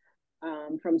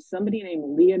from somebody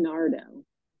named Leonardo,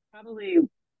 probably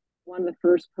one of the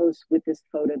first posts with this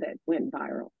photo that went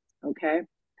viral. Okay.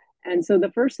 And so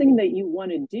the first thing that you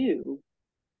want to do,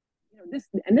 this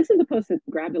is a post that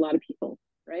grabbed a lot of people,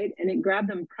 right? And it grabbed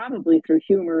them probably through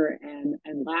humor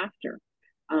and laughter,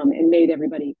 and made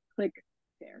everybody click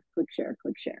share, click share,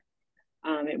 click share.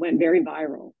 It went very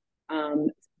viral.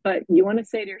 But you want to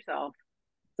say to yourself,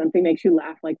 something makes you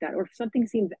laugh like that, or if something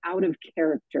seems out of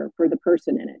character for the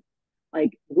person in it.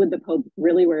 Like, would the Pope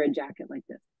really wear a jacket like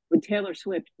this? Would Taylor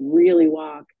Swift really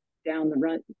walk down the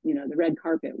red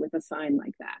carpet with a sign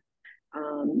like that?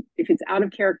 If it's out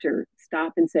of character,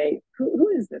 stop and say, who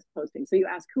is this posting? So you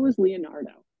ask, who is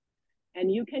Leonardo? And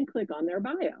you can click on their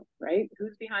bio, right?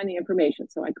 Who's behind the information?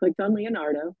 So I clicked on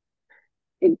Leonardo.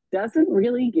 It doesn't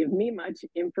really give me much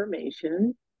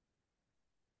information.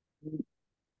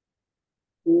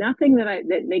 Nothing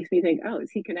that makes me think, oh,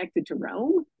 is he connected to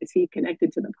Rome? Is he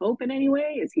connected to the Pope in any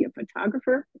way? Is he a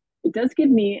photographer? It does give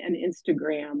me an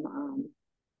Instagram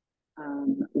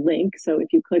link. So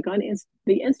if you click on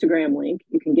the Instagram link,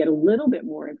 you can get a little bit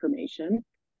more information.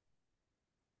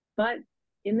 But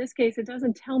in this case, it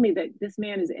doesn't tell me that this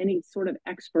man is any sort of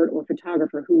expert or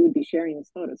photographer who would be sharing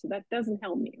this photo. So that doesn't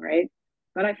help me, right?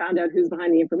 But I found out who's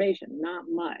behind the information. Not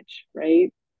much,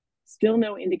 right? Still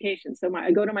no indication. So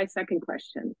I go to my second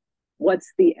question.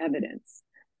 What's the evidence?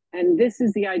 And this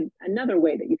is another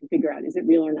way that you can figure out, is it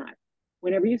real or not?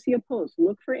 Whenever you see a post,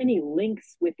 look for any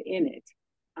links within it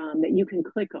that you can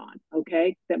click on,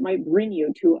 okay? That might bring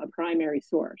you to a primary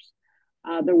source.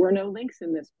 There were no links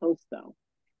in this post though.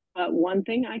 But one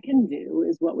thing I can do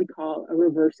is what we call a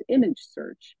reverse image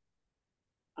search.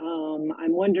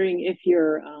 I'm wondering if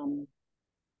you're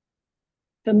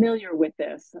familiar with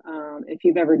this, if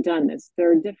you've ever done this.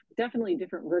 There are definitely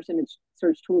different reverse image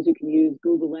search tools you can use,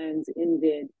 Google Lens,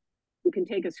 InVid. You can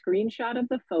take a screenshot of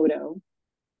the photo,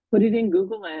 put it in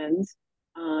Google Lens,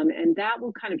 and that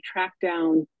will kind of track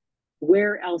down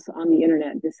where else on the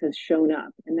internet this has shown up.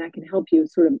 And that can help you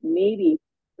sort of maybe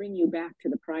bring you back to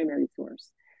the primary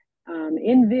source.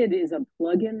 InVid is a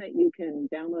plugin that you can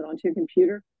download onto your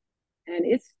computer, and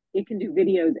it can do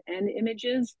videos and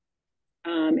images.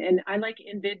 And I like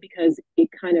InVid because it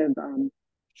kind of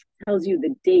tells you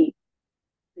the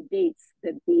dates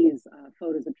that these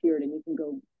photos appeared, and you can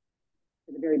go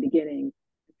to the very beginning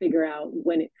to figure out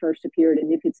when it first appeared,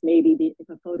 and if it's if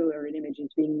a photo or an image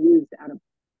is being used out of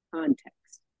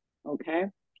context. Okay,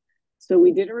 so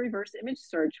we did a reverse image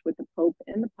search with the Pope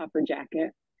and the puffer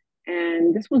jacket,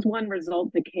 and this was one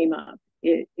result that came up.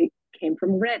 It came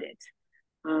from Reddit.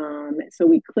 So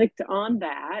we clicked on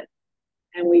that,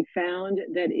 and we found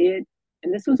that it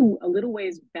And this was a little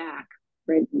ways back,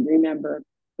 right? Remember,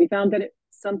 we found that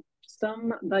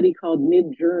somebody called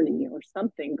Midjourney or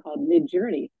something called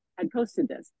Midjourney had posted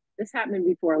this. This happened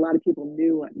before a lot of people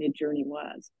knew what Midjourney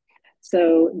was.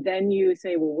 So then you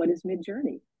say, well, what is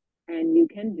Midjourney? And you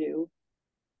can do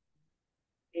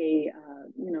a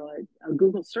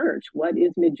Google search. What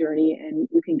is Midjourney? And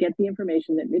you can get the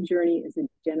information that Midjourney is a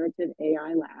generative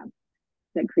AI lab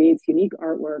that creates unique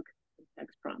artwork with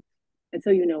text prompts. And so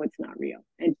you know it's not real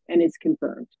and it's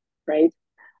confirmed, right?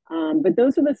 But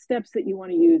those are the steps that you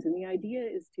want to use. And the idea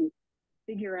is to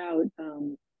figure out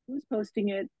who's posting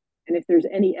it and if there's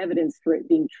any evidence for it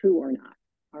being true or not.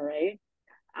 All right.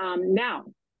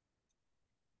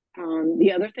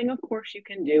 The other thing, of course, you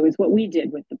can do is what we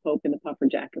did with the Pope and the puffer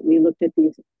jacket. We looked at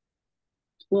these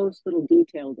close little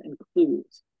details and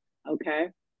clues. Okay.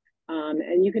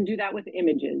 And you can do that with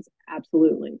images.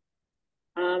 Absolutely.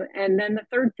 And then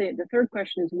the third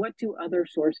question is, what do other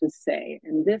sources say?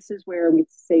 And this is where we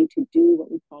say to do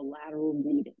what we call lateral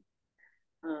reading.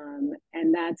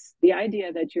 And that's the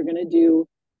idea that you're going to do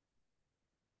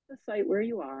the site where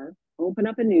you are, open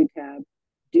up a new tab,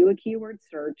 do a keyword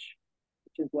search,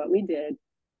 which is what we did.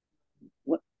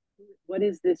 What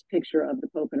is this picture of the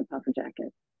Pope in a puffer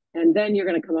jacket? And then you're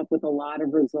going to come up with a lot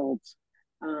of results.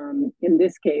 In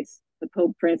this case, the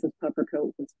Pope Francis puffer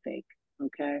coat was fake.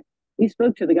 Okay. We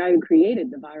spoke to the guy who created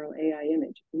the viral AI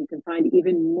image. And you can find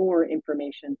even more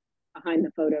information behind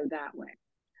the photo that way.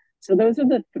 So those are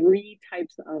the three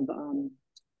types of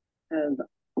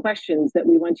questions that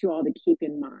we want you all to keep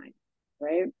in mind,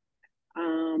 right?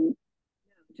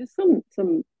 Just some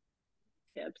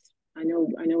tips. I know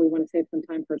we want to save some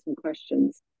time for some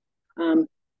questions.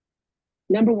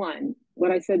 Number one,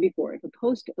 what I said before, if a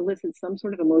post elicits some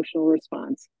sort of emotional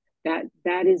response, that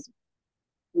is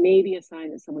maybe a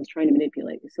sign that someone's trying to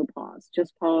manipulate you. So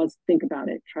just pause, think about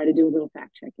it, try to do a little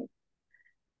fact checking.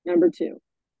 Number two,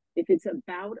 if it's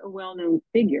about a well-known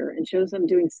figure and shows them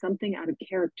doing something out of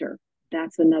character,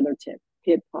 that's another tip.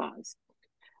 Hit pause.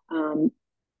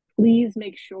 Please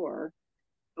make sure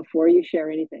before you share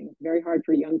anything. It's very hard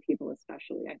for young people,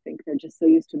 especially. I think they're just so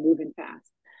used to moving fast.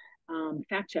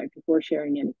 Fact check before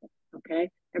sharing anything, okay?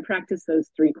 And practice those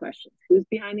three questions. Who's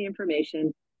behind the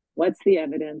information? What's the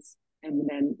evidence? And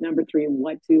then number three,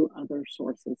 what do other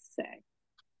sources say?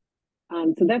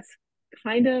 So that's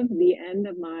kind of the end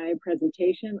of my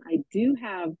presentation. I do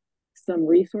have some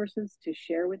resources to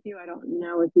share with you. I don't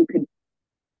know if you could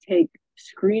take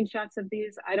screenshots of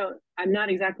these. I'm not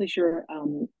exactly sure,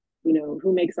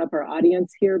 who makes up our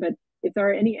audience here, but if there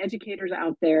are any educators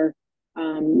out there,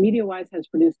 MediaWise has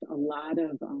produced a lot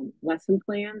of lesson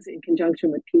plans in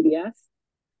conjunction with PBS.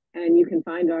 And you can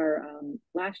find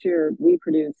last year we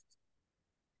produced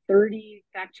 30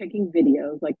 fact-checking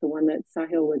videos, like the one that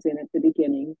Sahil was in at the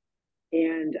beginning.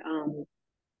 And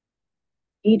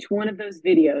each one of those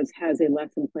videos has a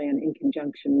lesson plan in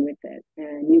conjunction with it.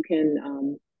 And you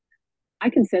can, I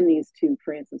can send these to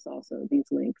Francis also, these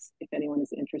links, if anyone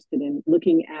is interested in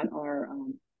looking at our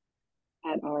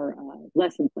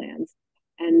lesson plans.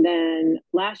 And then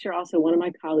last year also, one of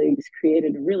my colleagues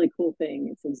created a really cool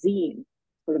thing. It's a zine,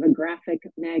 sort of a graphic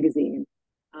magazine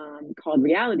called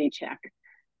Reality Check.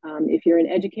 If you're an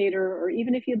educator, or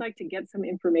even if you'd like to get some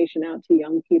information out to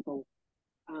young people,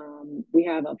 we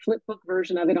have a flipbook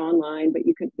version of it online, but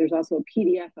there's also a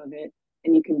PDF of it,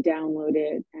 and you can download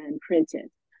it and print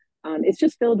it. It's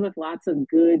just filled with lots of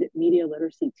good media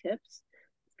literacy tips.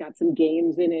 It's got some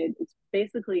games in it. It's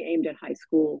basically aimed at high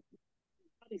school,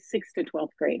 probably 6th to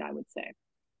 12th grade, I would say.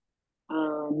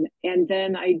 And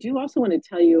then I do also want to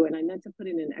tell you, and I meant to put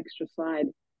in an extra slide,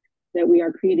 that we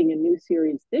are creating a new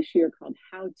series this year called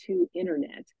How to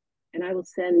Internet. And I will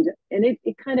send, and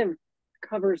it kind of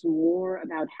covers more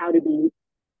about how to be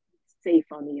safe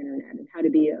on the internet and how to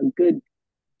be a good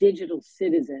digital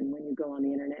citizen when you go on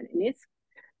the internet. And it's,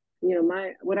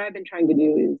 what I've been trying to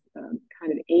do is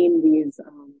kind of aim these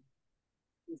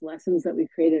lessons that we've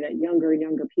created at younger and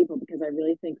younger people, because I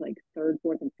really think like 3rd,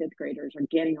 4th, and 5th graders are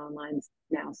getting online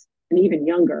now, and even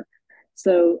younger.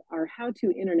 So our How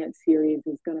to Internet series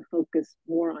is going to focus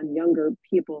more on younger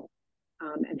people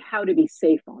and how to be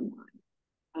safe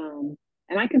online.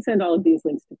 And I can send all of these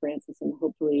links to Francis, and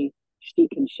hopefully she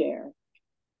can share.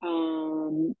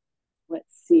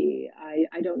 Let's see.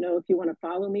 I don't know if you want to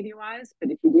follow MediaWise,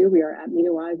 but if you do, we are at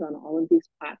MediaWise on all of these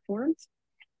platforms.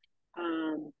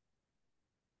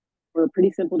 We're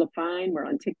pretty simple to find. We're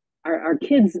on TikTok. Our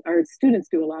students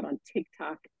do a lot on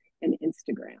TikTok and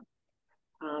Instagram.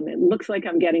 It looks like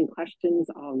I'm getting questions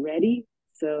already.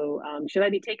 So should I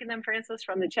be taking them, Francis,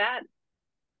 from the chat?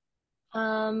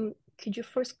 could you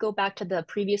first go back to the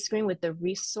previous screen with the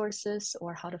resources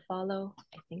or how to follow?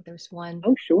 I think there's one.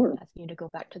 Oh, sure. Asking you to go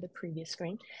back to the previous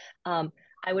screen.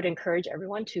 I would encourage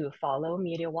everyone to follow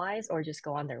MediaWise or just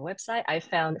go on their website. I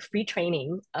found free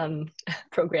training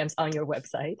programs on your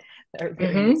website that are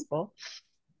very useful.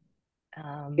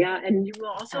 Yeah, and you will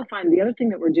also find the other thing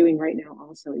that we're doing right now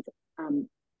also is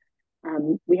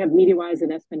we have MediaWise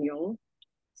in Espanol,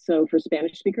 so for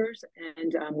Spanish speakers,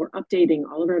 and we're updating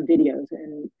all of our videos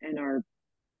and our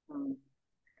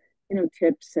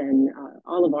tips and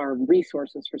all of our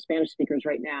resources for Spanish speakers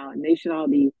right now, and they should all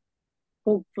be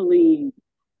hopefully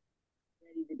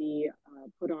ready to be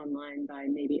put online by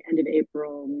maybe end of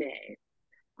April, May,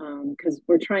 because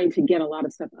we're trying to get a lot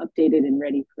of stuff updated and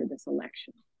ready for this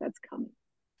election that's coming.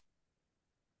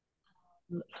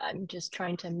 I'm just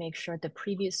trying to make sure the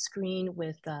previous screen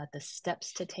with the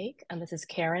steps to take. And this is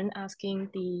Karen asking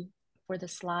for the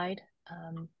slide.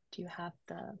 Do you have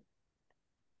the?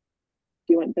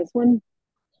 Do you want this one?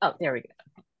 Oh, there we go.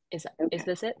 Is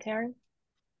this it, Karen?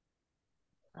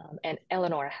 And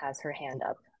Eleanor has her hand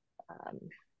up.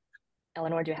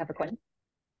 Eleanor, do you have a question?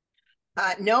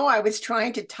 No, I was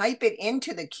trying to type it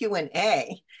into the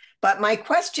Q&A. But my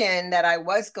question that I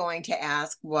was going to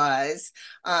ask was,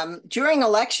 during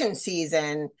election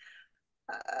season,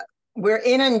 we're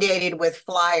inundated with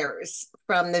flyers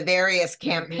from the various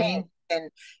campaigns.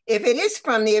 And if it is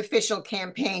from the official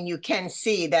campaign, you can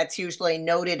see that's usually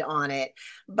noted on it.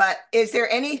 But is there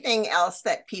anything else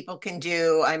that people can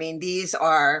do? I mean, these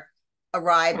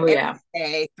arrive every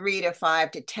day, 3 to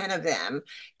 5 to 10 of them.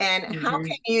 And how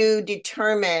can you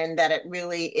determine that it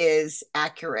really is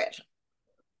accurate?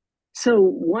 So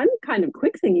one kind of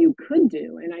quick thing you could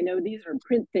do, and I know these are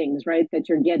print things, right, that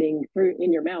you're getting through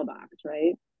in your mailbox,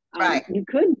 right? Right. You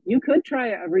could try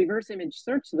a reverse image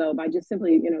search though by just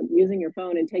simply using your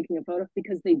phone and taking a photo,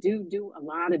 because they do a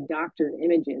lot of doctored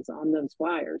images on those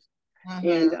flyers,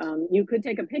 and you could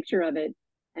take a picture of it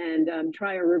and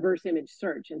try a reverse image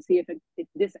search and see if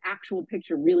this actual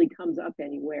picture really comes up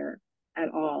anywhere at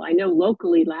all. I know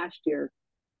locally last year,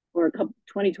 or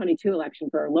 2022 election,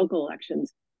 for our local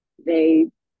elections, you're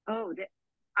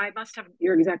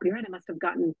exactly right. I must have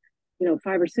gotten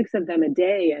 5 or 6 of them a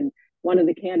day, and one of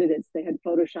the candidates, they had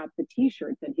photoshopped the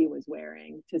T-shirt that he was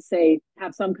wearing to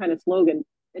have some kind of slogan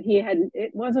that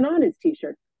it wasn't on his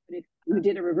T-shirt. But if you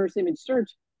did a reverse image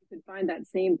search, you could find that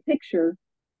same picture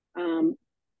with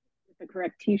the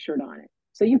correct T-shirt on it.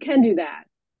 So you can do that.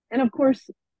 And of course,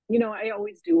 I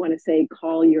always do want to say,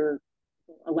 call your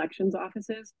elections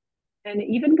offices and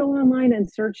even go online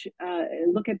and search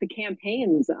and look at the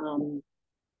campaigns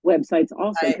websites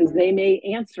also, because they may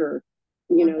answer,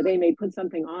 they may put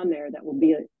something on there that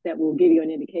will give you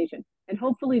an indication. And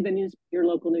hopefully your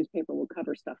local newspaper will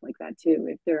cover stuff like that too,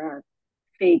 if there are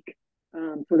fake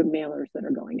sort of mailers that are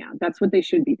going out. That's what they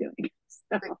should be doing.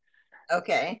 So.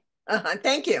 Okay.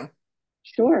 Thank you.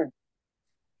 Sure.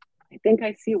 I think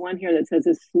I see one here that says,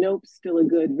 is Snopes still a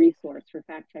good resource for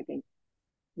fact checking?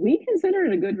 We consider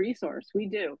it a good resource. We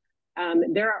do.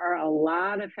 There are a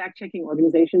lot of fact-checking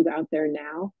organizations out there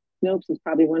now. Snopes is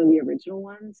probably one of the original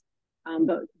ones.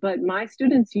 But my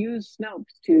students use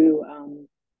Snopes to,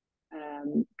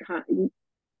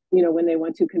 when they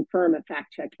want to confirm a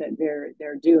fact check that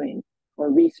they're doing or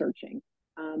researching.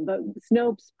 But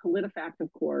Snopes, PolitiFact,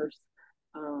 of course.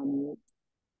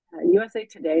 USA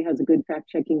Today has a good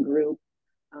fact-checking group.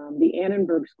 The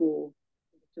Annenberg School,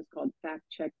 which is called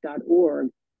factcheck.org,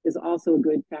 is also a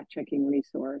good fact-checking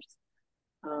resource.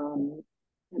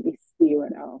 Let me see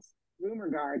what else.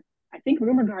 RumorGuard. I think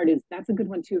RumorGuard that's a good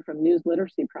one too, from News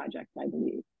Literacy Project, I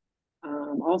believe.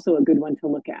 Also a good one to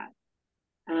look at.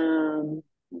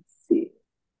 Let's see.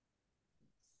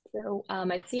 So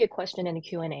I see a question in the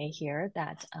Q&A here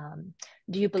that,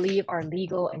 do you believe our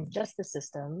legal and justice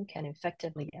system can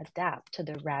effectively adapt to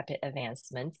the rapid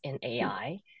advancements in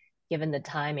AI, given the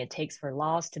time it takes for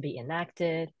laws to be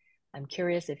enacted? I'm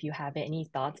curious if you have any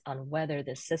thoughts on whether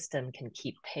the system can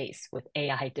keep pace with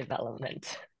AI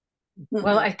development.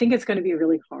 Well, I think it's going to be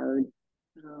really hard,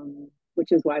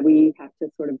 which is why we have to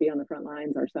sort of be on the front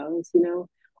lines ourselves,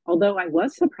 Although I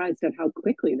was surprised at how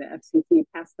quickly the FCC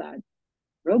passed that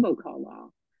robocall law.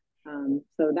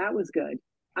 So that was good.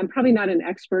 I'm probably not an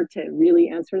expert to really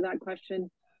answer that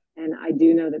question. And I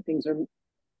do know that things are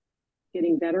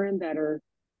getting better and better,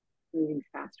 moving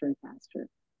faster and faster.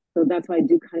 So that's why I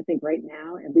do kind of think right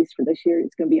now, at least for this year,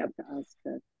 it's going to be up to us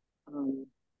to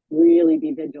really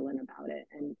be vigilant about it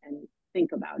and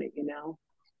think about it,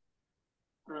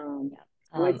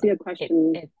 I see a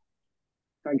question.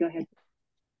 Sorry, go ahead.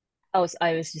 Oh, so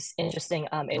I was just interesting.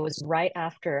 It was right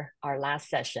after our last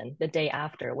session. The day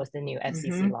after was the new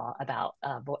FCC law about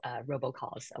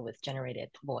robocalls with generated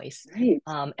voice. Right.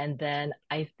 And then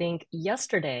I think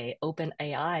yesterday,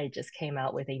 OpenAI just came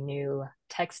out with a new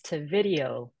text to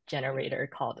video generator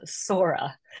called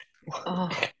Sora,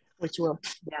 which will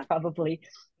probably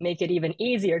make it even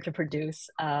easier to produce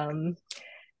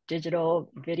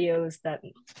digital videos that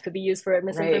could be used for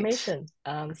misinformation.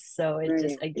 So it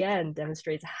just, again,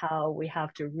 demonstrates how we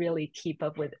have to really keep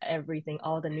up with everything,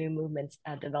 all the new movements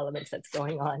and developments that's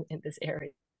going on in this area.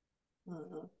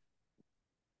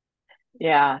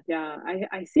 Yeah. Yeah,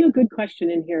 I see a good question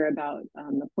in here about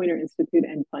the Poynter Institute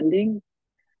and funding.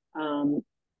 The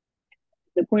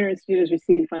Poynter Institute has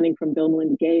received funding from Bill and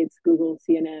Melinda Gates, Google,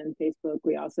 CNN, Facebook.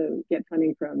 We also get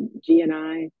funding from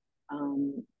GNI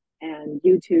and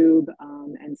YouTube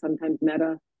and sometimes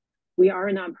Meta. We are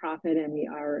a nonprofit, and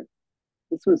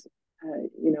this was,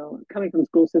 coming from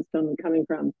school system, coming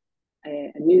from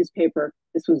a newspaper,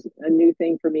 this was a new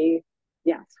thing for me.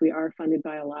 Yes, we are funded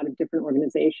by a lot of different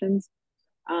organizations.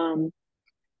 And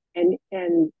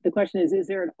the question is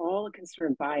there at all a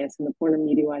concern of bias in the Poynter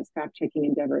MediaWise fact-checking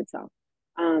endeavor itself?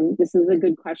 This is a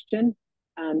good question.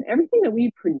 Everything that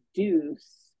we produce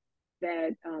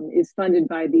that is funded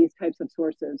by these types of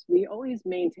sources, we always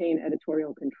maintain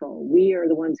editorial control. We are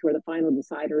the ones who are the final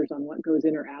deciders on what goes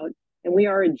in or out, and we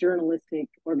are a journalistic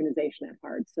organization at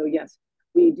heart. So yes,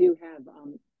 we do have,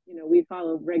 we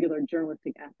follow regular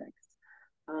journalistic ethics.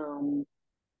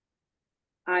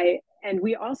 And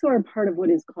we also are part of what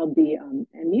is called the, and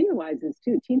MediaWise is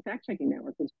too, Team Fact Checking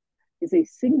Network is a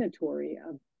signatory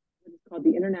of what is called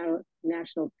the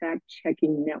International Fact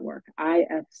Checking Network,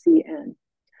 IFCN.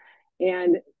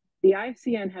 And the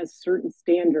IFCN has certain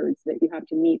standards that you have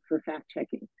to meet for fact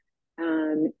checking.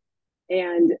 And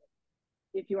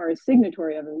if you are a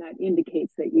signatory of them, that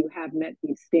indicates that you have met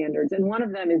these standards. And one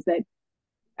of them is that,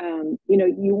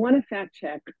 you want to fact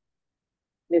check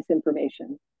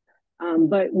misinformation.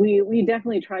 But we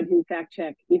definitely try to fact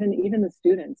check, even the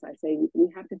students. I say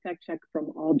we have to fact check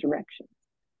from all directions.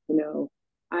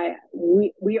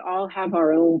 We all have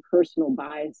our own personal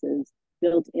biases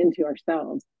built into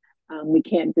ourselves. We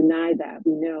can't deny that,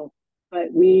 we know.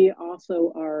 But we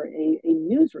also are a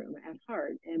newsroom at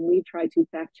heart, and we try to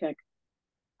fact check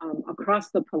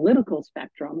across the political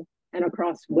spectrum and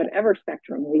across whatever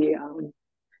spectrum we,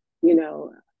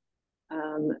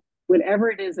 whatever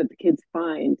it is that the kids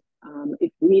find.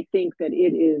 If we think that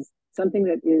it is something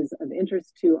that is of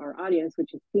interest to our audience,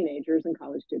 which is teenagers and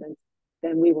college students,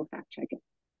 then we will fact check it.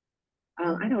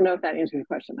 I don't know if that answers your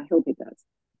question. I hope it does.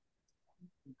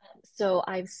 So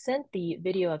I've sent the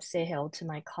video of Sehel to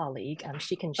my colleague.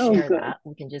 She can share that.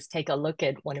 We can just take a look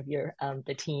at one of your,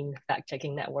 the Teen Fact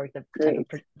Checking Network, the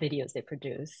type of videos they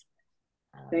produce.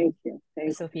 Thank you.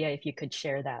 Sophia, if you could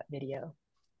share that video.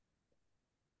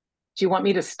 Do you want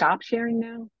me to stop sharing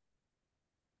now?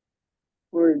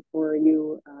 Or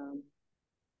you?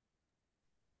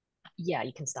 Yeah,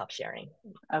 you can stop sharing.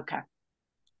 Okay.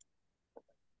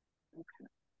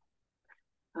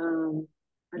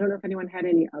 I don't know if anyone had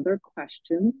any other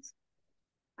questions.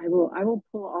 I will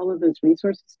pull all of those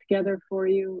resources together for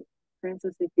you,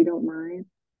 Francis, if you don't mind.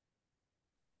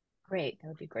 Great, that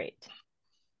would be great.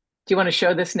 Do you want to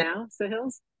show this now,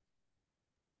 Sahils?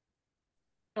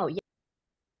 Oh, yeah.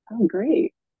 Oh,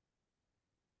 great.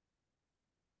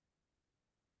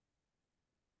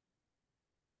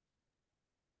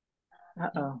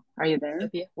 Uh-oh, are you there?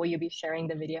 Sophia, will you be sharing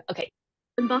the video? Okay.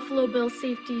 And Buffalo Bills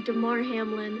safety DeMar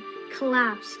Hamlin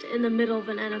collapsed in the middle of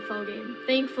an NFL game.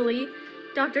 Thankfully,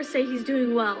 doctors say he's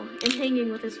doing well and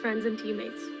hanging with his friends and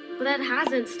teammates. But that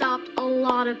hasn't stopped a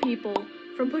lot of people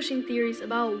from pushing theories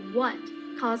about what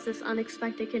caused this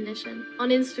unexpected condition. On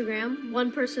Instagram,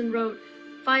 one person wrote,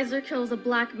 "Pfizer kills a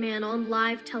black man on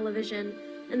live television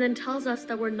and then tells us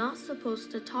that we're not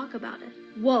supposed to talk about it."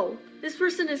 Whoa, this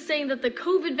person is saying that the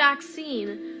COVID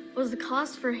vaccine was the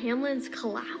cause for Hamlin's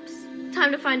collapse?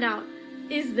 Time to find out,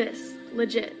 is this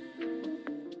legit?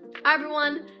 Hi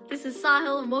everyone, this is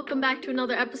Sahil and welcome back to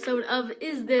another episode of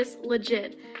Is This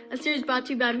Legit? A series brought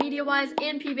to you by MediaWise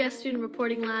and PBS Student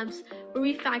Reporting Labs, where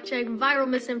we fact check viral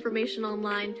misinformation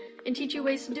online and teach you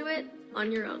ways to do it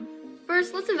on your own.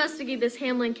 First, let's investigate this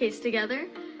Hamlin case together,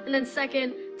 and then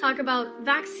second, talk about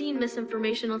vaccine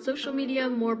misinformation on social media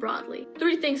more broadly.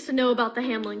 3 things to know about the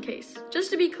Hamlin case.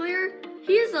 Just to be clear,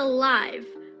 he is alive,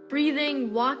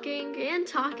 breathing, walking, and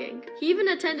talking. He even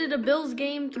attended a Bills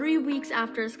game 3 weeks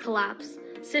after his collapse,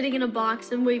 sitting in a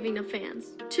box and waving to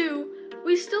fans. 2,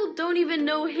 we still don't even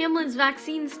know Hamlin's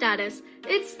vaccine status.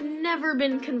 It's never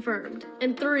been confirmed.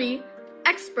 And 3,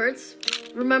 experts,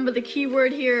 Remember the key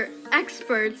word here,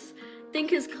 experts think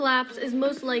his collapse is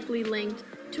most likely linked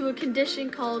to a condition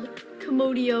called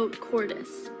commotio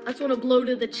cordis. That's when a blow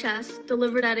to the chest,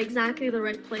 delivered at exactly the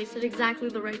right place at exactly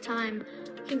the right time,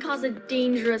 can cause a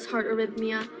dangerous heart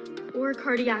arrhythmia or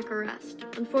cardiac arrest.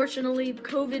 Unfortunately,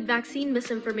 COVID vaccine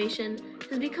misinformation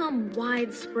has become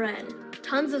widespread.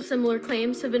 Tons of similar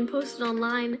claims have been posted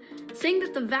online saying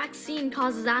that the vaccine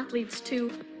causes athletes to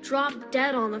drop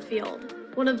dead on the field.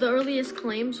 One of the earliest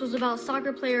claims was about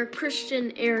soccer player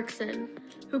Christian Eriksen,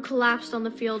 who collapsed on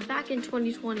the field back in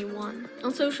 2021.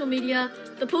 On social media,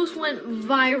 the post went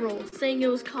viral, saying it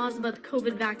was caused by the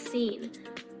COVID vaccine.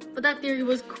 But that theory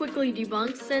was quickly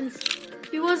debunked since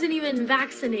he wasn't even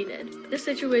vaccinated. This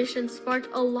situation sparked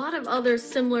a lot of other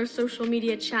similar social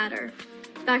media chatter.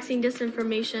 Vaccine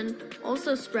disinformation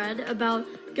also spread about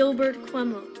Gilbert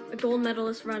Quemo, a gold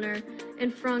medalist runner,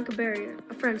 and Franck Barrier,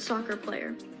 a French soccer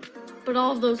player. But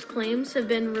all of those claims have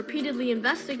been repeatedly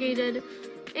investigated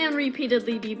and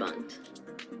repeatedly debunked.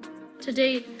 To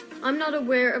date, I'm not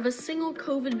aware of a single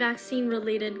COVID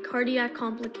vaccine-related cardiac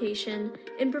complication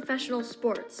in professional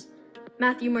sports.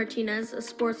 Matthew Martinez, a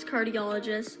sports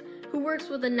cardiologist who works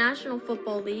with the National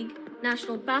Football League,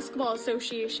 National Basketball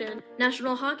Association,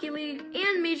 National Hockey League,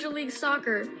 and Major League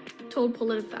Soccer, told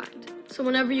PolitiFact. So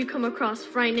whenever you come across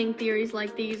frightening theories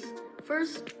like these,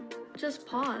 first, just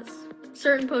pause.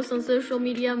 Certain posts on social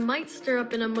media might stir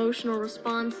up an emotional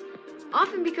response,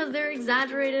 often because they're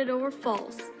exaggerated or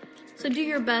false. So do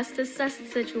your best to assess the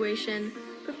situation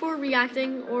before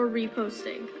reacting or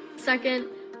reposting. Second,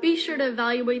 be sure to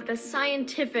evaluate the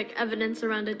scientific evidence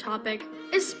around a topic,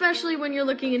 especially when you're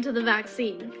looking into the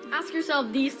vaccine. Ask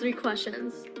yourself these 3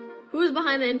 questions. Who is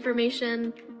behind the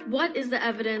information? What is the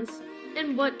evidence?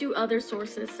 And what do other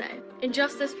sources say? In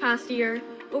just this past year,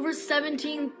 over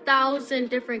 17,000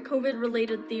 different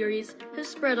COVID-related theories have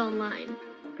spread online,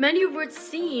 many of which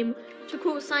seem to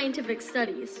quote scientific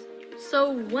studies.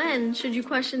 So when should you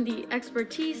question the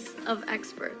expertise of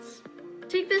experts?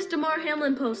 Take this Damar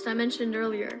Hamlin post I mentioned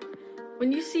earlier.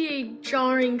 When you see a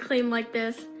jarring claim like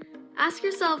this, ask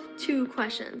yourself 2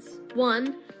 questions.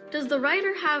 1, does the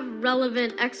writer have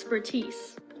relevant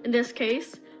expertise? In this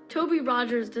case, Toby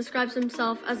Rogers describes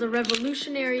himself as a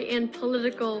revolutionary and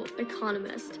political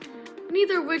economist,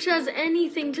 neither of which has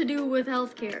anything to do with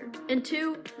healthcare. And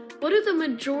 2, what do the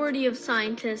majority of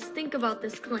scientists think about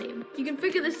this claim? You can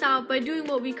figure this out by doing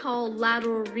what we call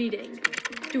lateral reading.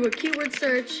 Do a keyword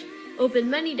search, open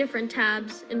many different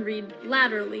tabs and read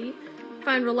laterally,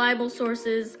 find reliable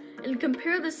sources, and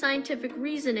compare the scientific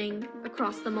reasoning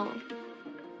across them all.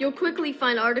 You'll quickly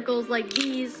find articles like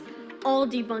these, all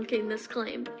debunking this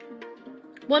claim.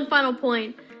 One final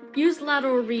point, use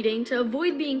lateral reading to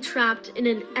avoid being trapped in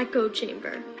an echo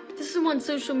chamber. This is when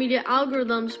social media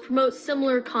algorithms promote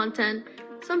similar content,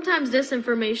 sometimes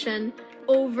disinformation,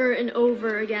 over and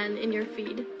over again in your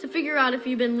feed. To figure out if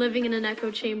you've been living in an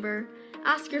echo chamber,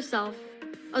 ask yourself,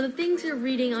 are the things you're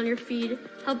reading on your feed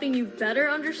helping you better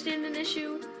understand an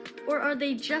issue, or are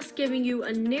they just giving you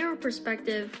a narrow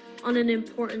perspective on an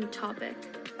important topic?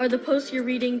 Are the posts you're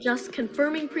reading just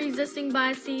confirming pre-existing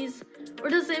biases, or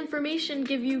does the information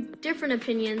give you different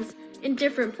opinions and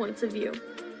different points of view?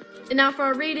 And now for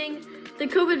our rating, the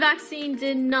COVID vaccine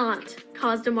did not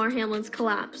cause Damar Hamlin's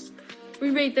collapse. We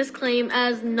rate this claim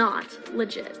as not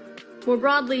legit. More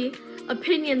broadly,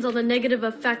 opinions on the negative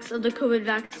effects of the COVID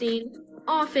vaccine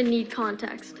often need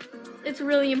context. It's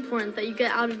really important that you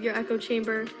get out of your echo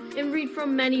chamber and read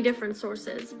from many different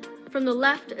sources, from the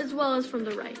left as well as from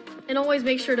the right. And always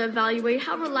make sure to evaluate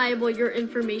how reliable your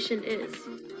information is.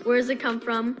 Where does it come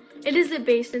from? And is it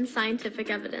based in scientific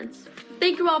evidence?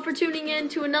 Thank you all for tuning in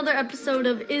to another episode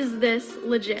of Is This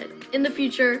Legit? In the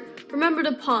future, remember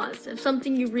to pause if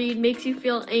something you read makes you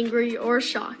feel angry or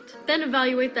shocked. Then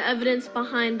evaluate the evidence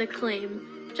behind the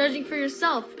claim, judging for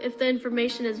yourself if the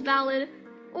information is valid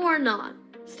or not.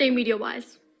 Stay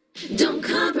media-wise. Don't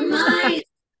compromise.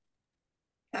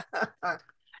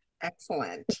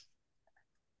 Excellent.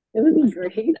 It would be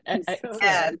great. So,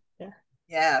 Yes. Yeah.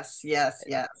 Yes, yes,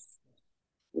 yes.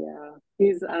 yeah.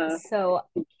 He's So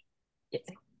I'm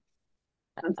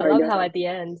I sorry, love go how ahead. at the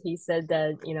end he said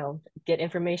that, get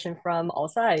information from all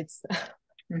sides.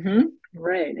 Mm-hmm.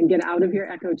 Right. And get out of your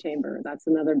echo chamber. That's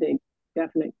another big,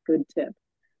 definite good tip.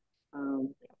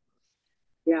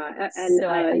 Yeah. And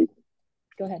So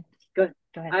go ahead. go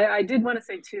Go ahead. I did want to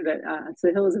say too that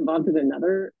Sahil is involved in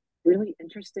another really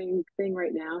interesting thing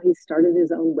right now. He started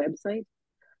his own website,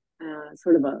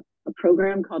 sort of a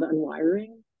program called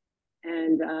Unwiring.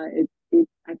 And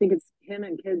I think it's him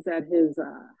and kids at his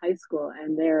high school,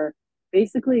 and they're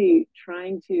basically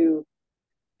trying to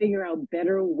figure out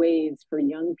better ways for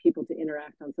young people to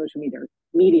interact on social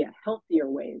media, healthier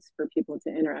ways for people to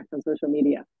interact on social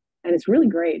media. And it's really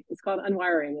great. It's called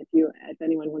Unwiring if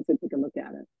anyone wants to take a look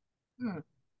at it. Hmm.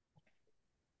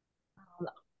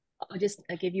 I'll just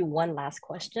give you one last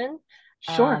question.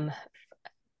 Sure.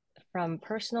 From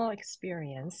personal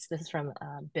experience, this is from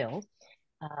Bill.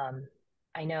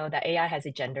 I know that AI has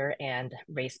a gender and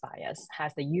race bias.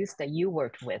 Has the youth that you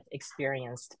worked with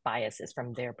experienced biases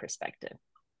from their perspective?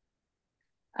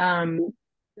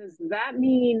 Does that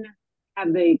mean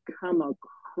have they come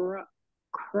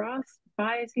across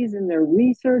biases in their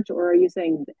research, or are you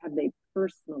saying have they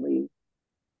personally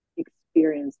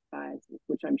experienced biases,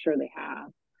 which I'm sure they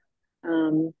have?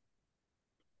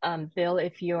 Bill,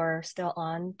 if you're still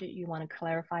on, do you want to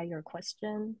clarify your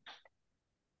question?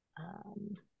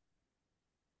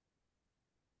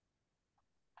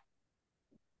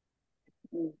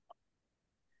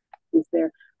 Is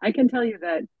there? I can tell you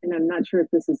that, and I'm not sure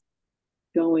if this is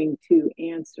going to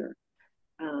answer.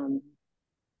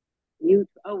 Youth,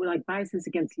 like biases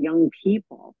against young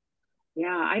people.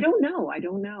 Yeah, I don't know. I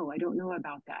don't know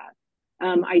about that.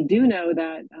 I do know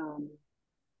that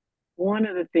one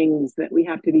of the things that we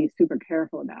have to be super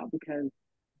careful about, because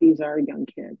these are young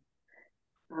kids,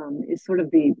 is sort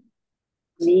of the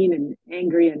mean and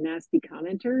angry and nasty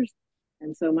commenters.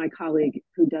 And so my colleague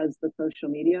who does the social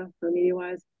media for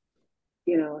MediaWise,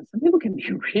 some people can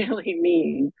be really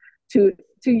mean to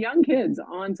young kids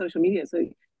on social media. So,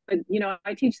 but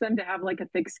I teach them to have like a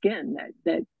thick skin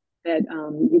that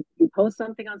you post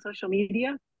something on social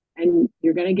media and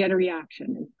you're going to get a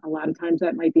reaction. And a lot of times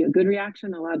that might be a good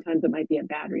reaction. A lot of times it might be a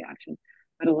bad reaction.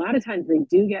 But a lot of times they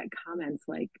do get comments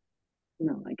like,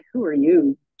 like, who are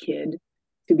you, kid,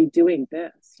 to be doing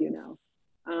this?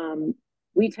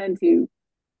 We tend to,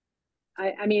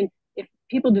 I mean, if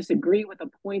people disagree with the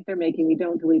point they're making, we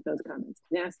don't delete those comments.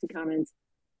 Nasty comments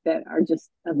that are just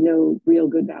of no real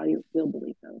good value, we'll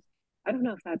delete those. I don't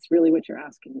know if that's really what you're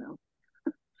asking, though.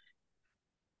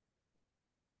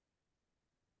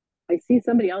 I see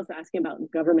somebody else asking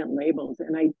about government labels,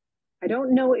 and I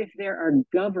don't know if there are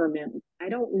I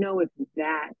don't know if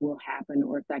that will happen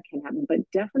or if that can happen, but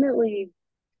definitely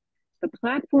the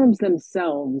platforms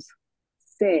themselves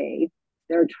say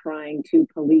they're trying to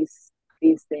police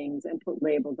these things and put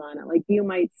labels on it. Like you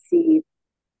might see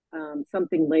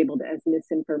something labeled as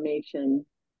misinformation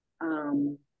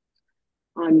on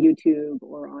YouTube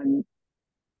or on,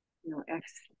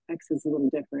 X is a little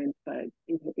different, but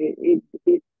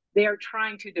they are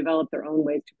trying to develop their own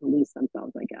ways to police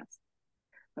themselves, I guess.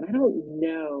 But I don't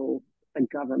know if the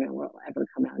government will ever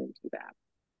come out and do that.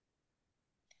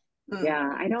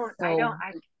 Yeah,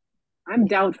 I'm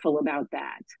doubtful about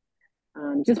that.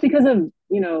 Just because of,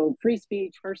 free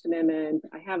speech, First Amendment,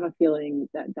 I have a feeling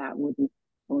that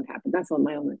won't happen. That's on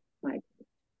my opinion.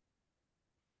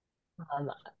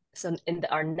 So in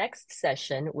our next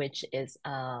session, which is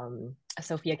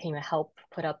Sophia, can you help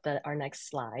put up our next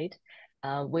slide?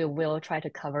 We will try to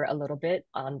cover a little bit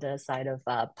on the side of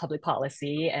public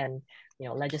policy and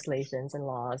legislations and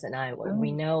laws. And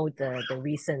we know the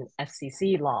recent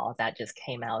FCC law that just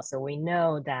came out. So we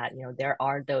know that there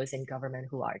are those in government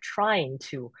who are trying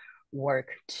to work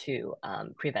to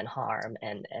prevent harm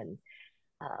and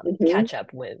catch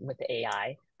up with the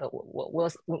AI. But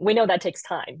we know that takes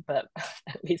time, but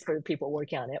at least for the people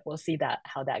working on it, we'll see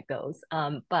how that goes.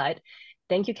 But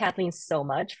thank you, Kathleen, so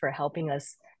much for helping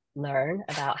us learn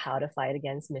about how to fight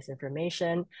against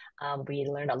misinformation. We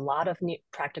learned a lot of new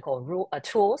practical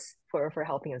tools for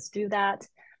helping us do that.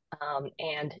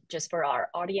 And just for our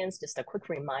audience, just a quick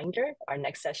reminder, our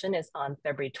next session is on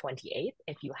February 28th.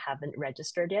 If you haven't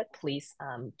registered yet, please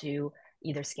do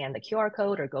either scan the QR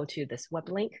code or go to this web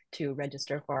link to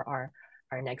register for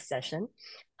our next session.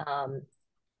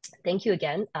 Thank you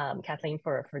again, Kathleen,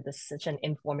 for this such an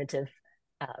informative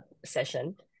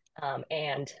session.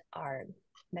 And our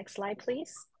next slide,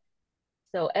 please.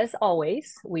 So as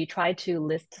always, we try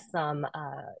to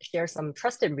share some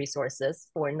trusted resources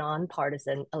for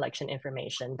nonpartisan election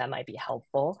information that might be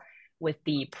helpful with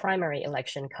the primary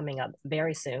election coming up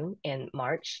very soon in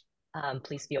March.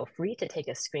 Please feel free to take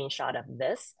a screenshot of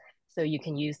this so you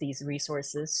can use these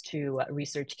resources to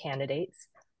research candidates.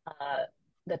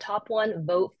 The top one,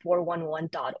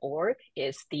 vote411.org,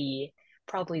 is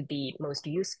probably the most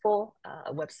useful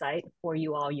website for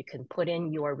you all. You can put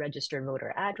in your registered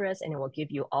voter address and it will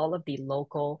give you all of the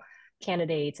local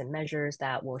candidates and measures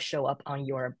that will show up on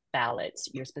your ballots,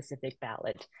 your specific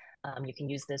ballot. You can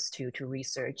use this to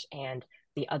research, and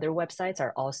the other websites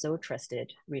are also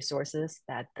trusted resources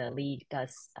that the League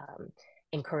does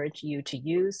encourage you to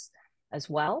use as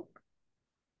well.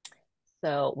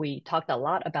 So we talked a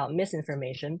lot about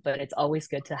misinformation, but it's always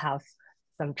good to have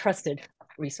some trusted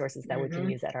resources that we can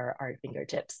use at our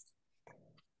fingertips.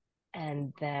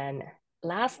 And then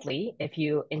lastly, if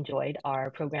you enjoyed our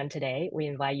program today, we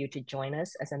invite you to join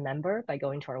us as a member by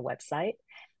going to our website.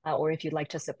 Or if you'd like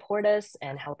to support us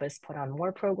and help us put on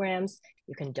more programs,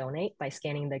 you can donate by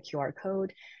scanning the QR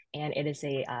code, and it is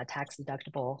a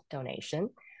tax-deductible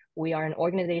donation. We are an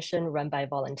organization run by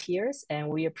volunteers, and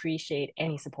we appreciate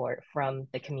any support from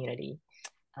the community.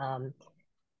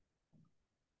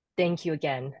 Thank you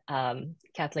again,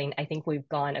 Kathleen. I think we've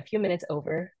gone a few minutes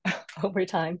over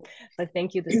time, but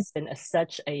thank you. This has been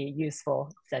such a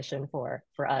useful session for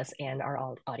us and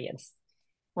our audience.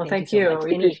 Well, thank you so much.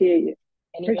 We appreciate you.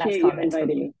 Any last comments from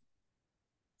you?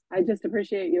 I just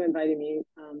appreciate you inviting me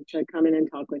to come in and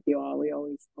talk with you all. We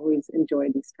always enjoy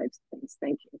these types of things.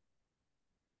 Thank you.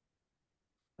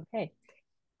 Okay.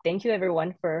 Thank you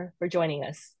everyone for joining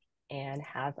us, and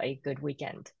have a good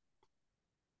weekend.